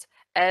virus,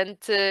 and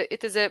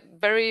it is a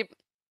very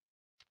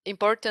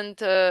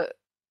important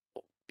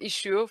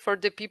issue for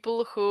the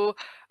people who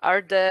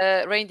are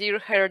the reindeer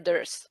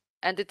herders.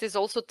 And it is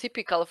also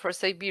typical for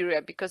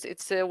Siberia because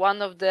it's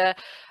one of the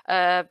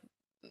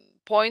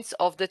points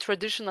of the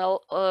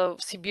traditional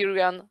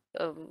Siberian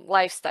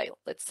lifestyle,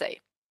 let's say.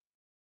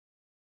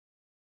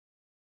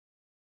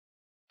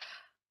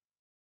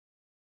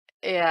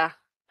 Yeah.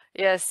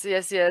 Yes.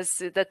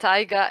 The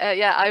taiga.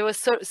 Yeah, I was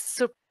so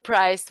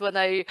surprised when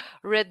I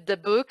read the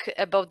book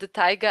about the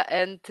taiga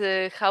and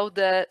how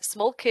the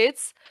small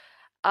kids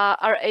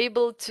are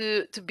able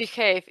to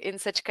behave in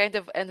such kind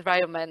of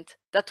environment.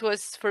 That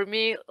was for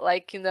me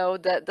like,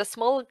 the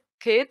small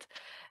kid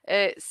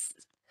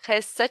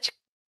has such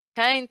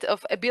kind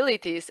of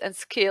abilities and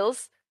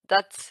skills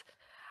that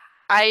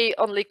I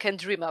only can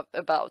dream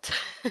about.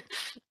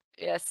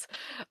 Yes.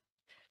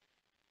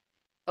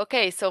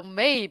 Okay, so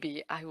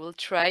maybe I will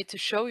try to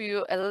show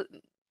you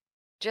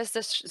just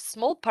a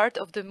small part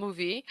of the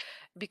movie,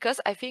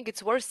 because I think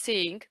it's worth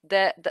seeing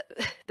the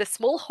the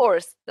small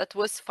horse that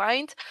was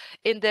found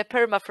in the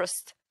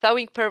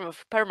thawing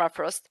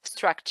permafrost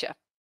structure.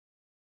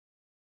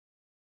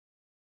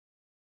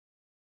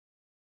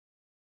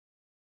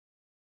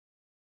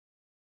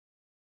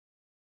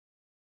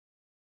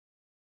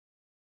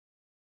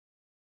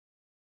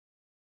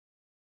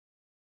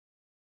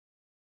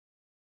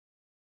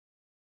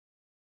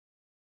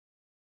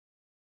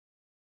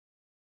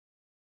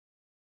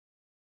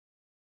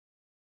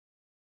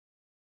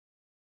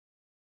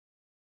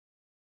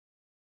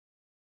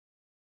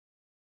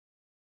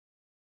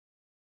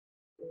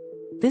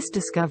 This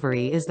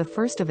discovery is the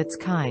first of its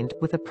kind,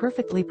 with a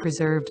perfectly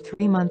preserved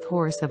 3-month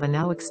horse of a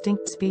now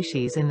extinct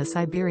species in the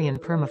Siberian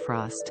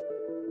permafrost.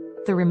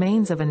 The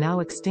remains of a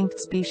now extinct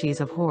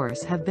species of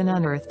horse have been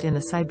unearthed in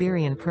the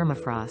Siberian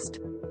permafrost.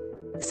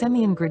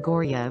 Semyon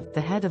Grigoriev,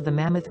 the head of the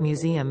Mammoth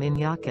Museum in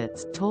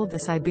Yakutsk, told the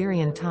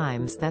Siberian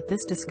Times that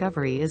this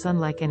discovery is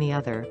unlike any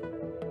other.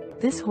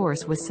 This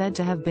horse was said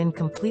to have been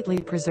completely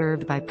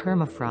preserved by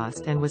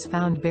permafrost and was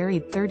found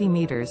buried 30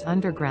 meters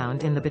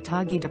underground in the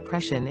Batagi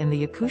Depression in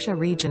the Yakutia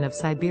region of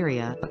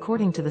Siberia,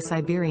 according to the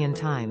Siberian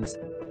Times.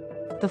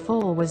 The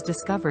foal was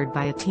discovered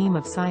by a team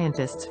of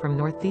scientists from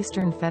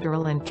Northeastern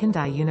Federal and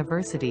Kindai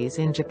universities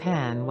in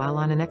Japan while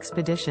on an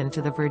expedition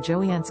to the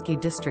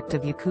Verkhoyansky district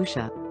of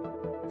Yakutia.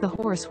 The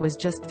horse was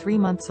just 3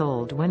 months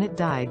old when it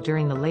died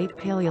during the late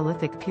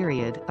Paleolithic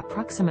period,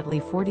 approximately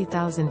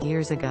 40,000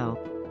 years ago.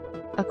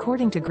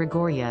 According to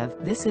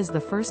Grigoriev, this is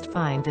the first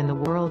find in the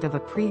world of a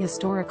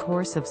prehistoric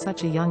horse of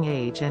such a young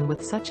age and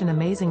with such an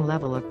amazing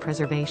level of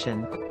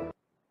preservation.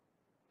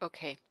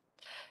 Okay,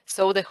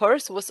 so the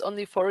horse was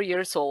only 4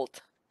 years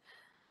old,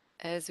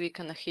 as we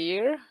can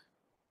hear.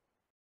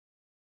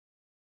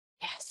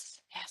 Yes,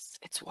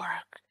 it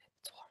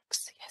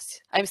works.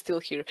 Yes, I'm still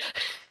here.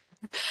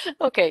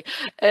 Okay,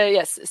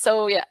 yes.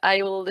 So yeah,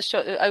 I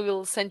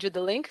will send you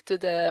the link to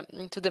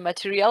the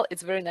material.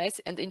 It's very nice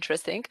and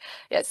interesting.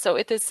 Yes, so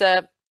it is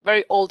a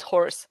very old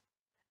horse.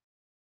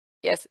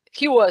 Yes,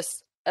 he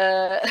was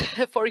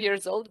 4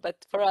 years old,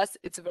 but for us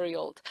it's very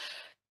old.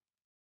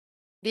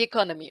 The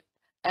economy.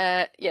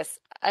 Yes,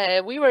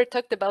 we were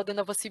talked about the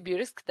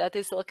Novosibirsk that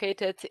is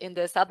located in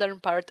the southern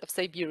part of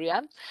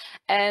Siberia,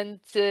 and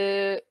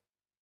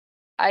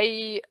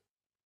I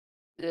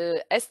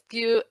ask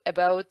you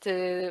about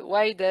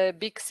why the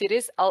big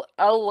cities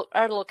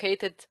are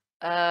located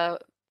are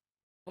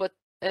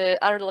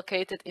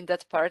located in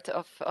that part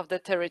of the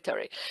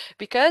territory,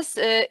 because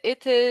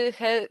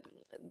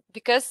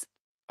because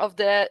of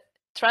the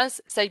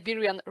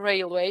Trans-Siberian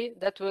Railway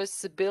that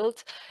was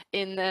built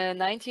in the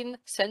 19th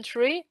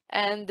century,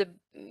 and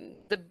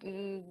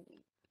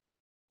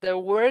the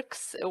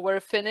works were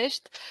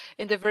finished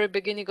in the very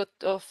beginning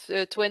of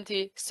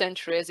 20th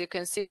century. As you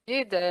can see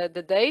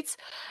the dates,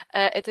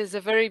 it is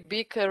a very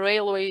big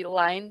railway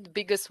line, the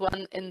biggest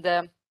one in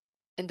the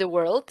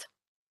world.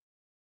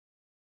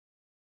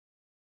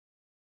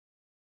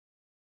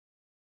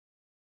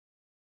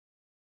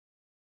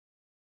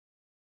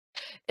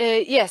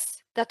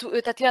 Yes,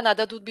 Tatiana,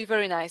 that would be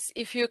very nice.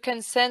 If you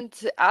can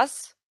send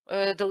us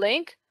the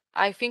link,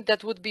 I think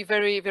that would be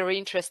very, very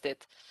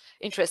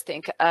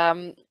interesting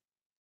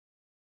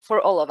for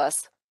all of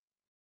us.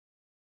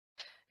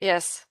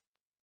 Yes.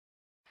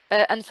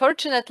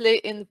 Unfortunately,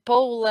 in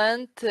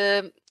Poland,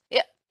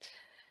 yeah,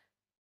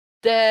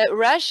 the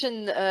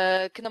Russian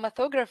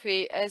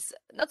kinematography is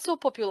not so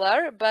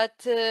popular,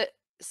 but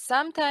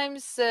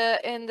sometimes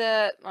in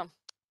the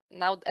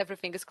now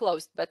everything is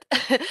closed, but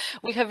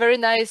we have very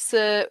nice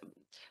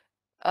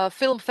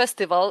film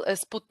festival,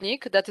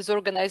 Sputnik, that is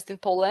organized in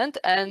Poland,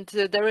 and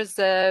there is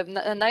a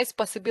nice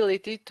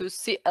possibility to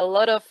see a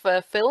lot of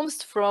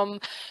films from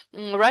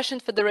Russian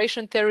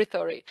Federation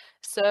territory.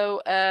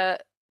 So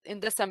in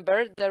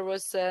December there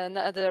was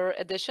another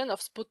edition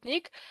of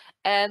Sputnik,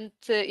 and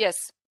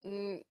yes,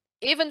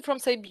 even from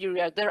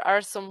Siberia there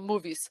are some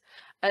movies.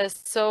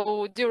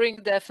 So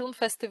during the film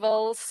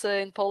festivals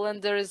in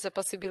Poland there is a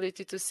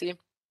possibility to see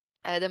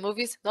the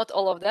movies, not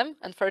all of them,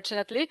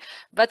 unfortunately,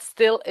 but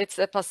still it's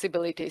a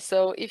possibility.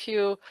 So if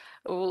you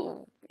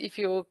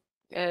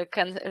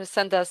can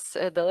send us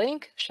the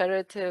link, share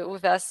it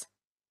with us,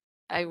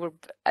 I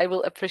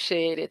will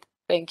appreciate it.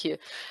 Thank you.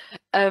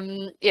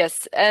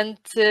 Yes, and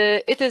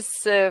it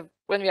is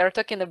when we are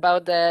talking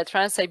about the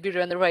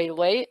Trans-Siberian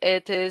Railway,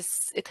 it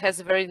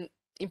has very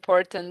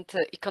important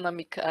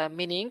economic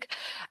meaning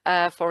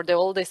for the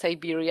whole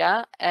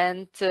Siberia,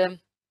 and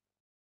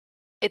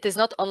it is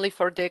not only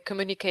for the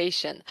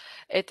communication,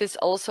 it is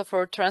also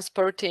for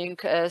transporting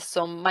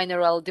some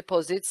mineral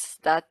deposits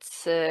that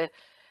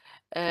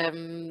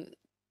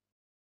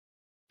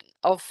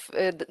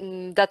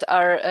that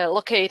are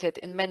located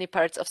in many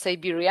parts of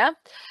Siberia.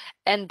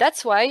 And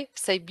that's why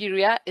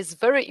Siberia is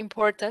very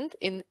important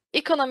in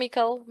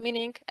economical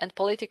meaning and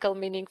political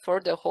meaning for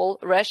the whole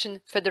Russian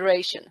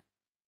Federation.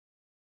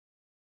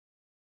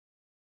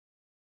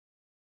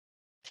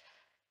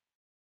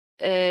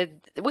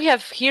 We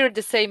have here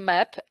the same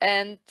map,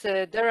 and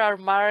there are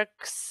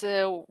marks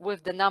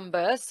with the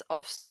numbers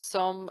of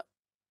some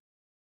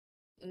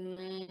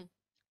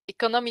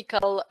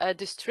economical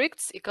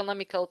districts,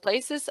 economical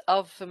places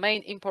of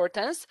main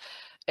importance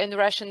in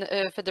Russian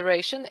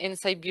Federation in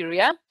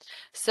Siberia.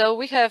 So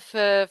we have,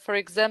 for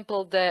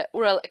example, the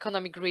Ural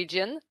Economic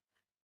Region,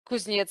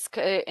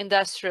 Kuznetsk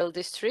Industrial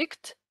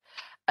District,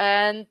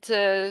 and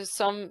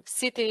some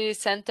city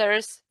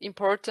centers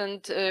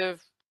important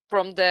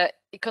from the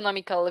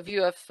economical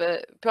view of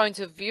point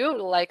of view,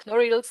 like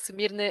Norilsk,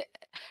 Smyrna,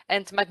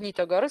 and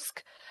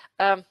Magnitogorsk.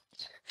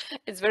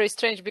 It's very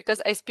strange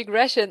because I speak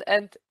Russian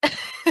and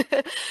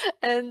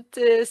and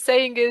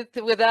saying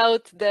it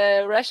without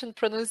the Russian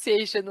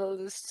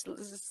pronunciation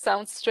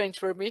sounds strange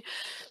for me.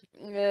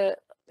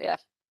 Yeah,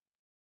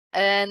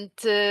 and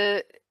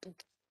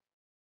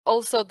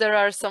also there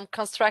are some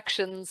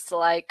constructions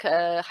like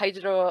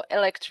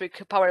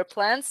hydroelectric power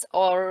plants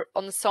or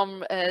on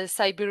some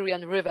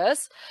Siberian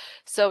rivers.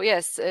 So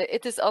yes,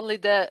 it is only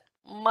the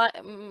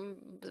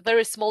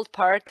very small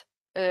part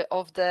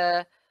of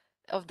the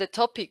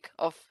topic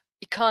of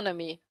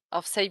economy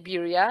of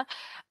Siberia.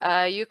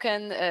 You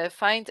can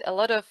find a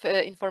lot of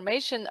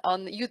information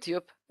on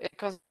YouTube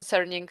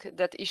concerning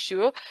that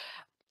issue.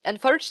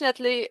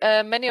 Unfortunately,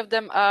 many of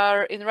them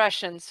are in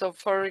Russian. So,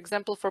 for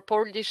example, for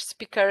Polish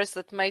speakers,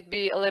 that might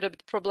be a little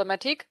bit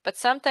problematic, but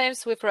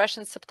sometimes with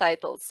Russian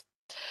subtitles.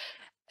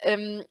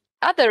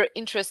 Other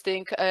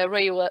interesting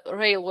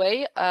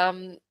railway,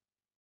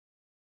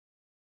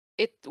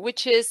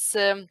 which is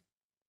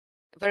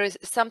very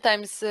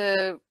sometimes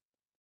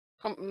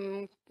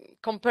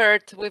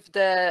compared with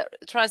the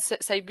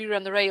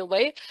Trans-Siberian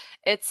Railway,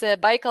 it's a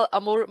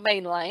Baikal-Amur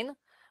Main Line,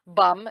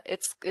 BAM.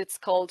 It's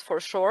called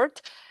for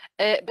short.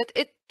 But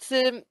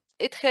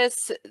it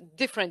has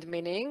different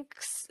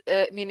meanings.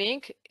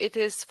 Meaning it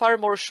is far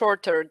more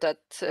shorter than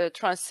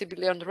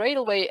Trans-Siberian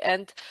Railway,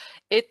 and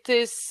it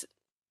is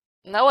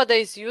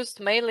nowadays used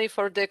mainly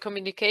for the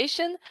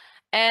communication,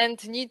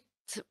 and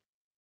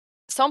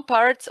some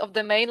parts of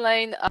the main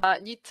line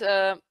need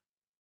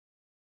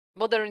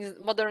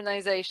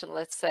modernization.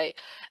 Let's say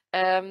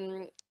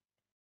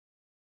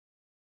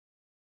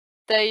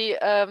they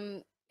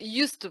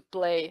used to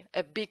play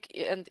a big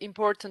and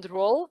important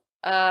role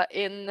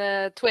in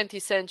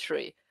 20th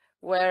century,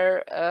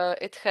 where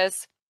it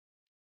has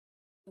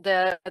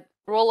the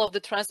role of the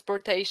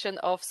transportation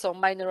of some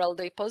mineral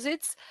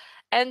deposits,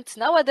 and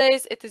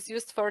nowadays it is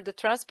used for the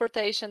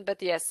transportation,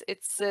 but yes,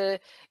 it's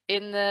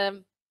in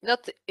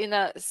not in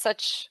a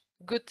such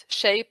good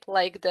shape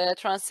like the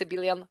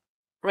Trans-Siberian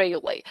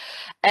Railway.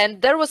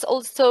 And there was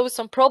also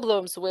some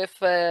problems with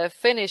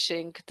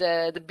finishing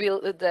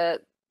the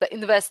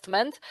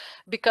investment,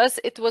 because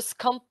it was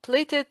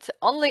completed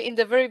only in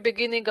the very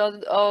beginning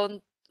of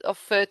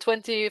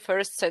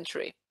 21st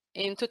century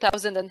in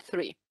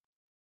 2003.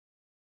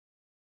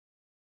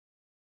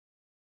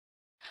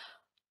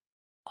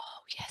 Oh,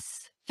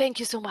 yes. Thank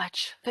you so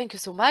much. Thank you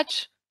so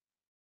much.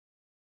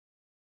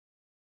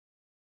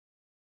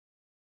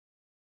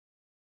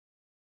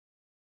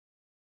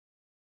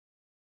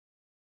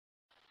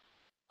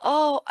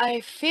 Oh,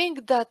 I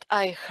think that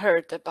I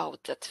heard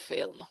about that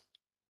film.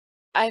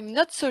 I'm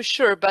not so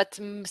sure, but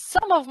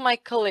some of my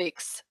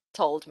colleagues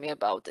told me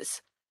about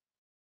this.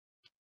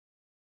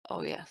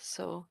 Oh, yeah.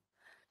 So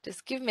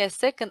just give me a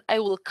second. I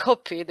will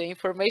copy the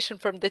information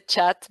from the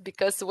chat,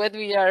 because when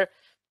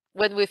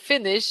we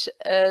finish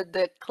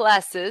the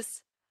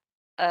classes,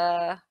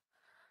 that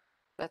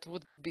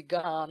would be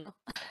gone.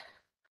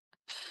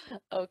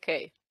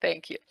 Okay,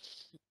 thank you.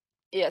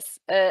 Yes,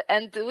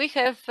 and we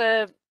have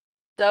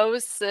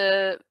those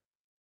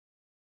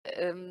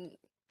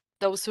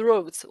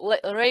roads,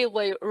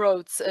 railway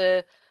roads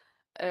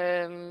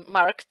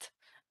marked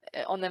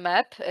on the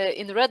map.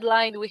 In red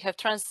line, we have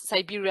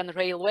Trans-Siberian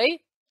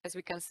Railway, as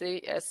we can see,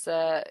 is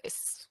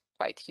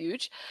quite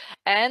huge,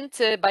 and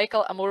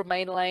Baikal-Amur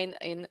Main Line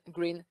in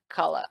green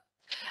color.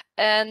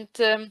 And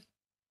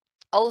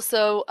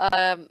also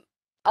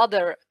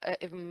other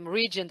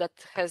region that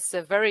has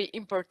a very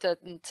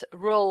important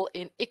role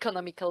in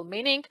economical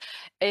meaning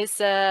is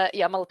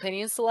Yamal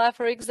Peninsula,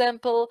 for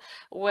example,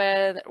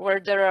 where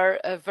there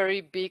are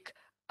very big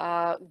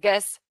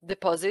gas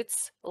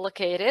deposits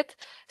located.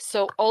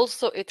 So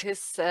also it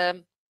is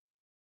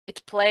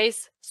it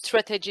plays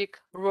strategic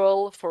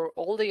role for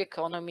all the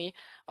economy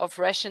of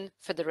Russian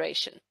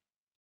Federation.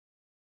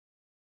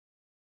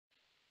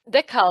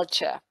 The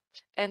culture,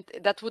 and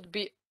that would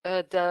be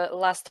the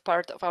last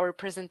part of our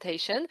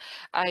presentation.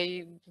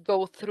 I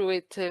go through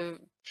it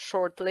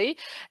shortly.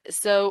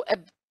 So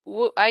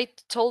I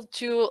told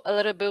you a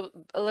little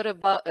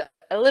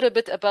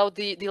bit about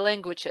the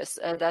languages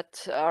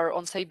that are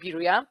on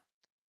Siberia.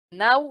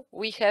 Now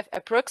we have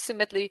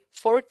approximately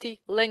 40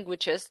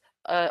 languages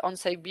on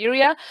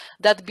Siberia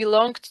that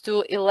belong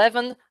to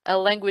 11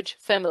 language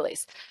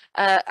families.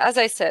 As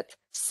I said,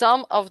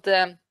 some of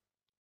the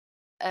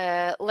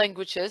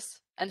languages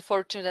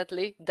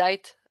unfortunately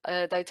died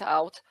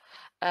out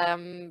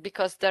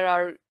because there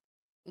are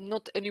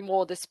not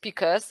anymore the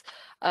speakers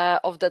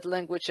of that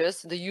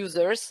languages, the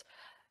users.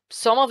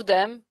 Some of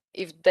them,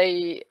 if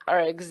they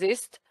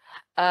exist,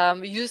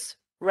 use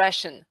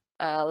Russian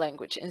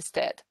language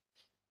instead.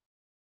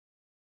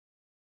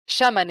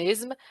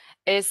 Shamanism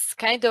is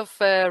kind of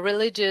a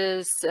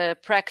religious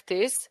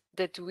practice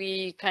that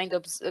we can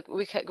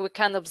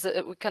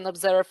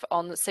observe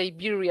on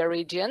Siberia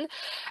region.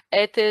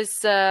 It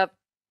is and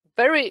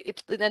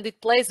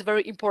it plays a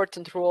very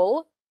important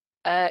role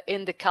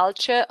in the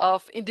culture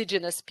of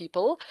indigenous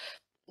people.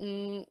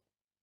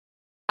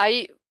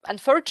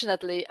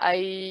 Unfortunately,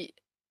 I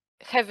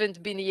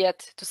haven't been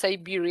yet to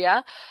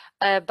Siberia,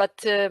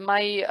 but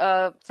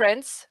my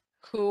friends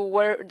who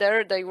were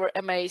there, they were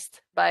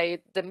amazed by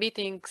the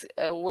meetings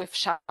with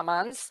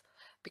shamans,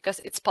 because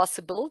it's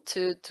possible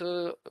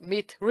to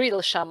meet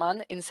real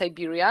shaman in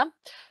Siberia.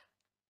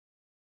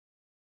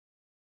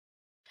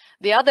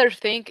 The other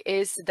thing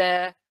is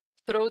the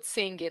throat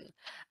singing.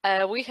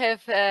 We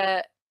have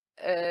a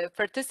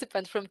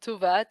participant from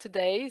Tuva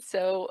today,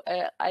 so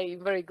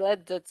I'm very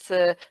glad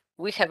that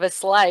we have a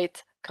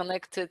slide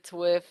connected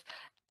with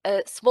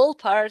a small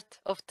part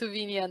of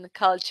Tuvinian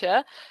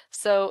culture.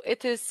 So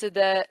it is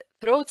the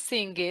throat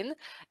singing.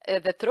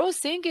 The throat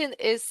singing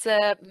is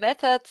a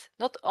method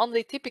not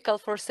only typical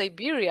for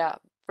Siberia,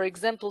 for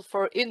example,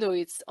 for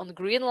Inuits on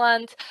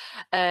Greenland,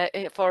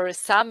 for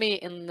Sami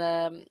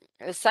in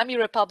Sami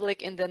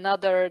Republic in the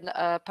northern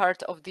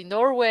part of the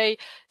Norway.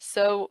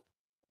 So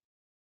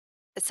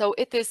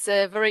it is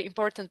a very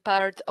important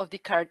part of the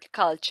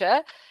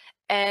culture.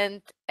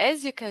 And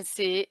as you can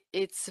see,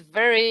 it's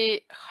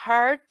very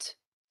hard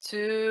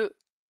to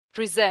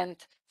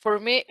present. For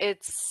me,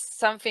 it's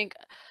something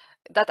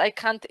that I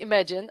can't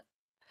imagine.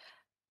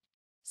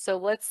 So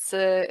let's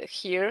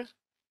hear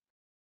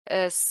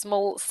a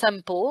small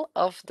sample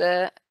of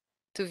the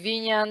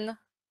Tuvinian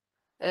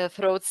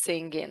throat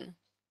singing.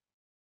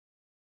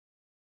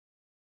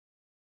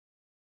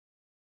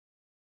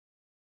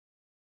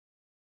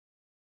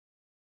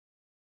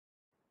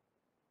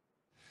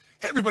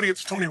 Hey everybody,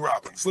 it's Tony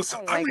Robbins.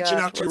 Listen, Oh I'm reaching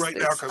God, out to you what's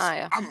right now this? because Ah,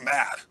 yeah. I'm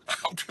mad.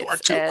 How you are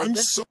It's too. I'm Ed.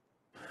 so.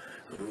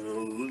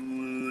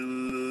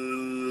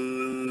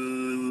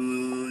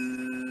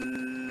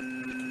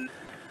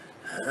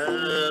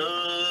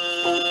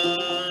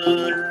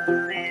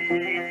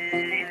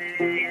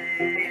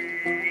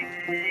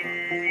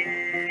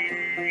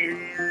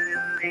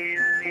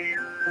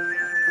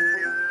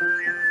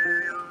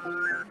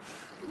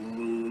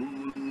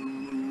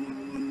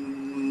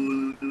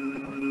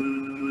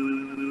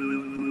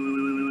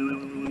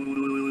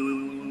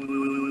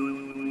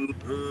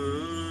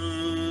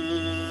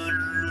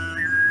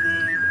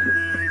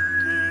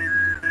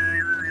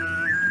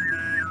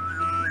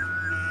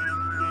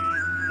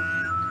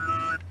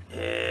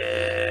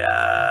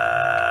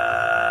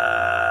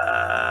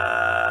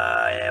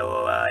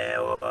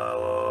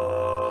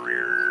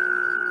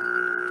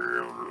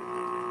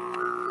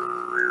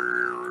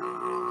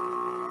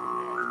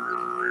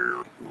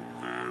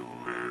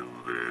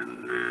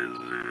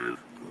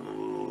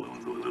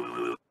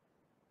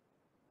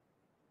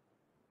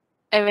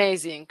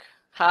 Amazing,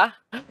 huh?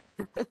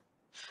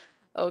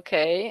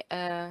 Okay.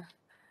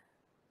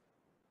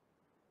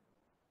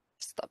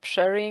 Stop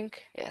sharing.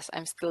 Yes,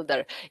 I'm still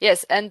there.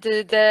 Yes, and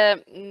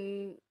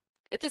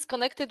it is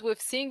connected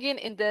with singing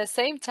in the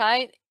same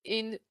time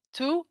in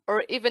 2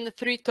 or even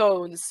 3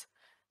 tones.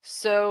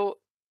 So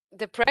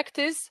the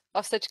practice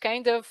of such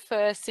kind of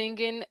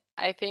singing,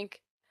 I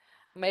think,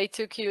 may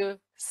took you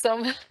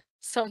some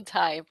some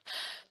time.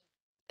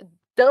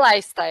 The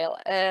lifestyle.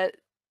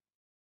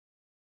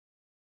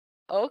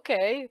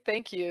 Okay,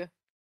 thank you.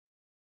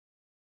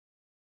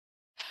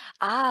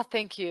 Ah,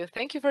 thank you.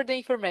 Thank you for the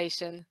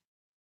information.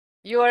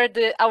 You are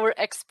our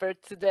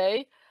expert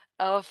today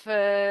of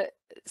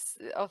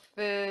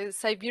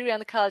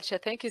Siberian culture.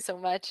 Thank you so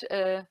much,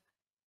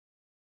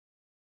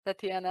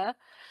 Tatiana.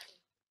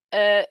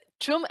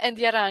 Chum and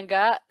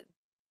Yaranga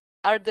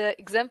are the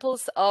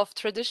examples of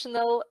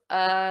traditional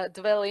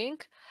dwelling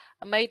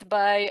made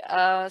by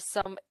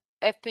some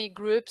ethnic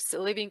groups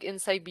living in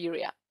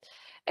Siberia.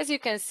 As you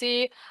can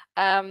see,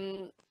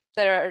 they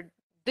are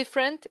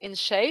different in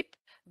shape,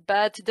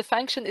 but the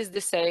function is the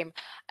same.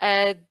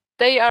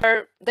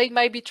 They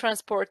might be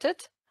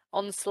transported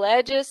on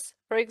sledges,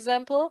 for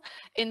example,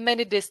 in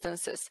many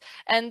distances,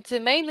 and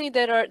mainly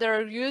they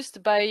are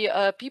used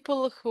by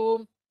people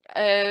who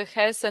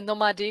has a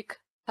nomadic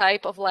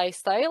type of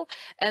lifestyle,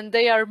 and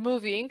they are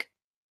moving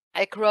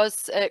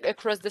across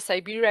the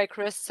Siberia,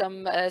 across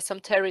some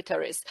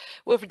territories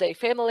with their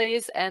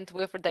families and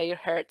with their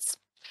herds.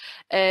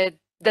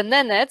 The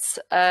Nenets,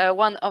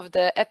 one of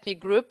the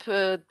ethnic group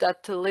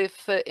that live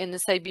in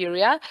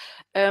Siberia,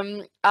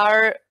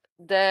 are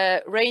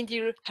the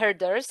reindeer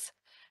herders,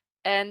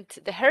 and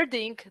the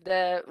herding,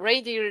 the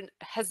reindeer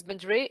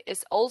husbandry,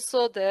 is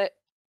also the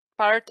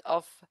part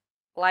of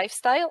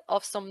lifestyle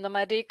of some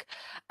nomadic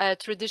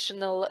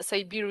traditional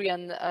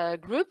Siberian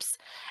groups,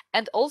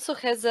 and also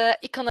has a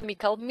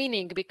economical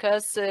meaning,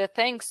 because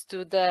thanks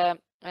to the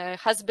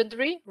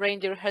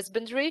reindeer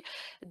husbandry,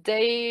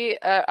 they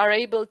are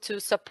able to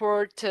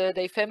support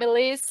their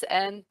families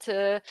and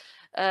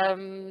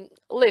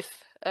live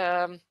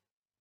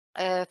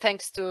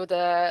thanks to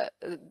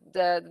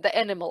the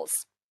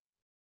animals.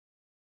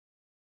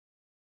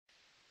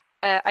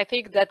 I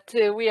think that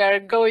we are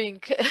going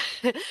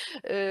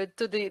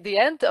to the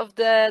end of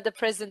the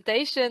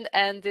presentation,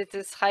 and it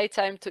is high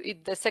time to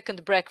eat the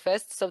second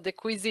breakfast. So the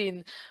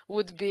cuisine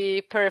would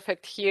be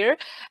perfect here.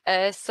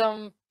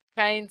 Some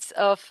kinds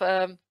of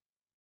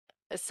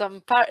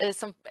some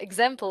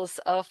examples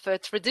of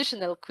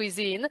traditional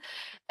cuisine.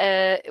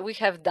 We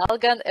have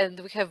dalgan and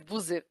we have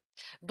buzy.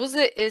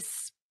 Buzy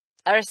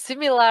are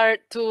similar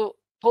to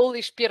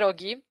Polish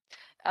pierogi.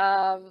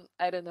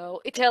 I don't know,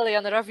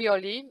 Italian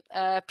ravioli,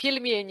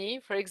 pilmieni,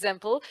 for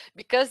example,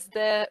 because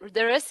the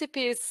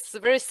recipe is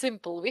very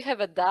simple. We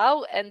have a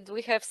dough and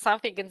we have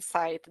something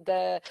inside,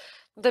 the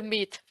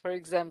meat, for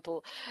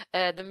example,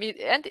 the meat,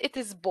 and it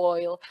is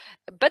boiled,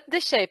 but the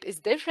shape is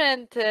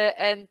different,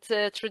 and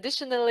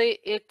traditionally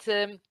it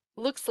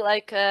looks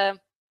like a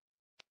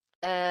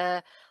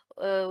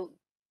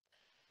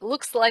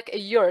looks like a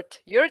yurt.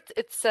 Yurt,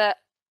 it's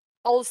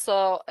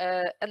also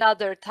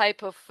another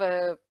type of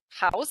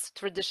house,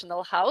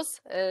 traditional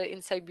house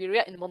in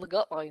Siberia, in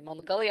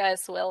Mongolia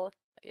as well.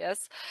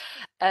 Yes,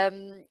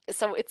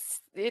 so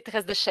it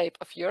has the shape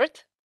of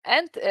yurt,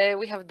 and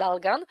we have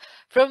dalgan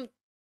from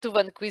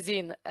Tuvan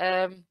cuisine.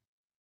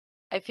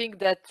 I think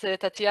that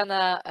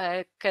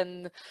Tatiana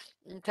can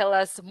tell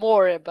us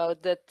more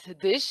about that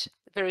dish,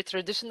 very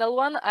traditional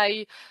one.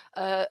 I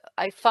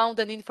found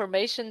an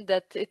information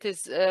that it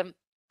is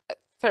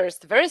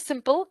first very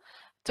simple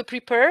to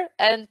prepare,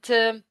 and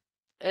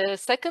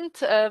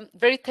second,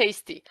 very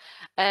tasty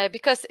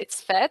because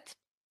it's fat.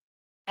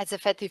 It's a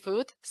fatty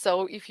food,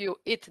 so if you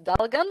eat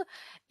dalgan,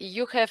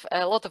 you have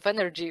a lot of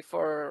energy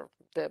for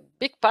the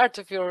big part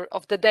of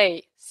the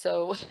day.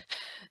 So,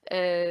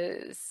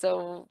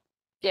 so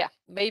yeah,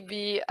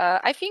 maybe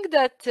I think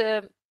that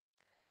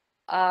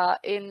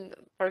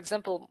for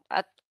example,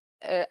 at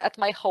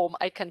my home,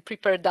 I can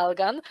prepare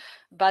dalgan,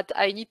 but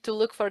I need to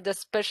look for the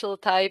special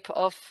type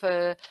of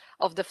the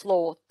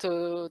flour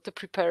to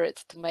prepare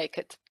it, to make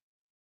it.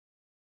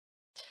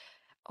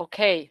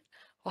 Okay.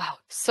 Wow,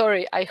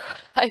 sorry, I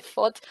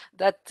thought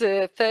that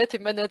 30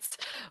 minutes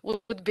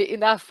would be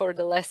enough for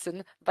the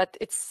lesson, but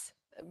it's,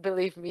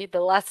 believe me,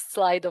 the last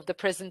slide of the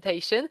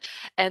presentation,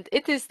 and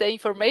it is the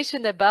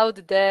information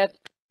about the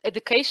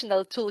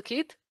educational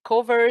toolkit,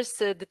 covers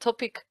the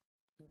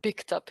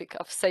big topic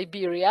of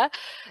Siberia.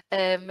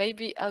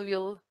 Maybe I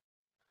will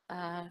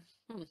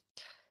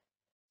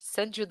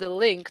send you the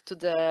link to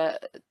the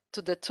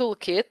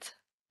toolkit.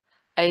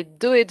 I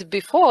do it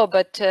before,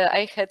 but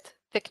I had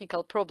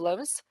technical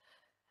problems.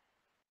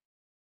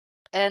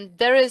 And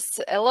there is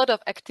a lot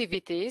of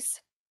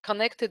activities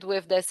connected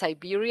with the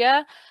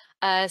Siberia,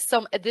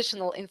 some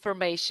additional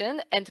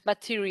information and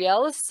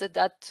materials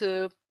that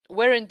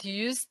weren't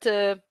used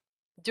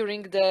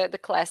during the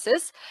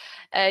classes.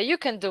 You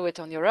can do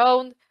it on your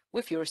own,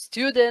 with your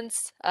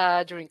students,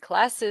 during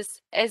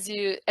classes, as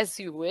you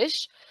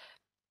wish.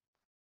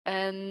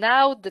 And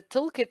now the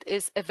toolkit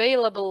is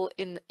available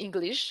in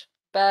English,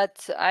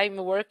 but I'm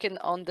working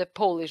on the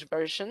Polish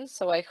version,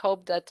 so I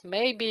hope that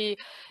maybe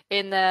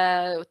in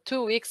a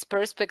 2 weeks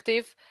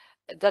perspective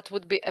that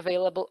would be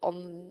available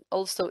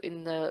also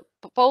in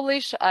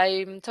Polish.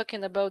 I'm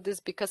talking about this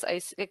because I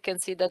can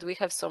see that we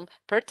have some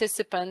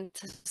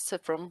participants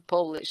from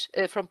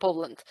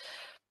Poland.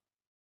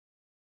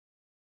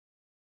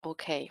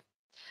 Okay.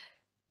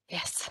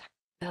 Yes.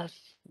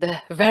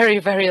 The very,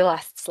 very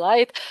last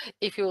slide.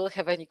 If you will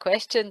have any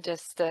question,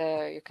 just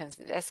you can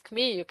ask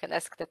me, you can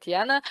ask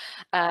Tatiana.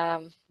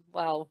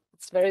 Wow,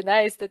 it's very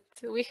nice that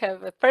we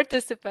have a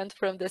participant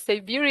from the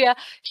Siberia.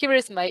 Here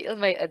is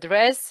my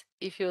address.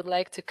 If you would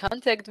like to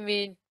contact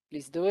me,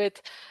 please do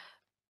it.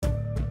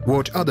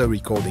 Watch other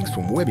recordings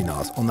from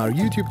webinars on our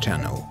YouTube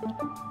channel,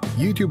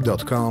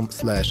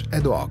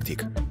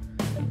 youtube.com/EDU-ARCTIC.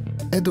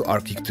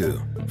 EDU-ARCTIC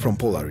 2. From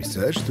polar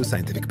research to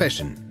scientific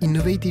passion,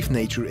 innovative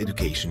nature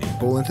education in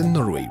Poland and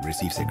Norway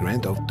receives a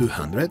grant of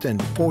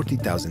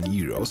 240,000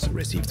 euros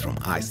received from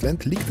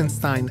Iceland,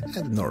 Liechtenstein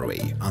and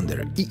Norway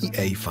under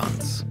EEA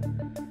funds.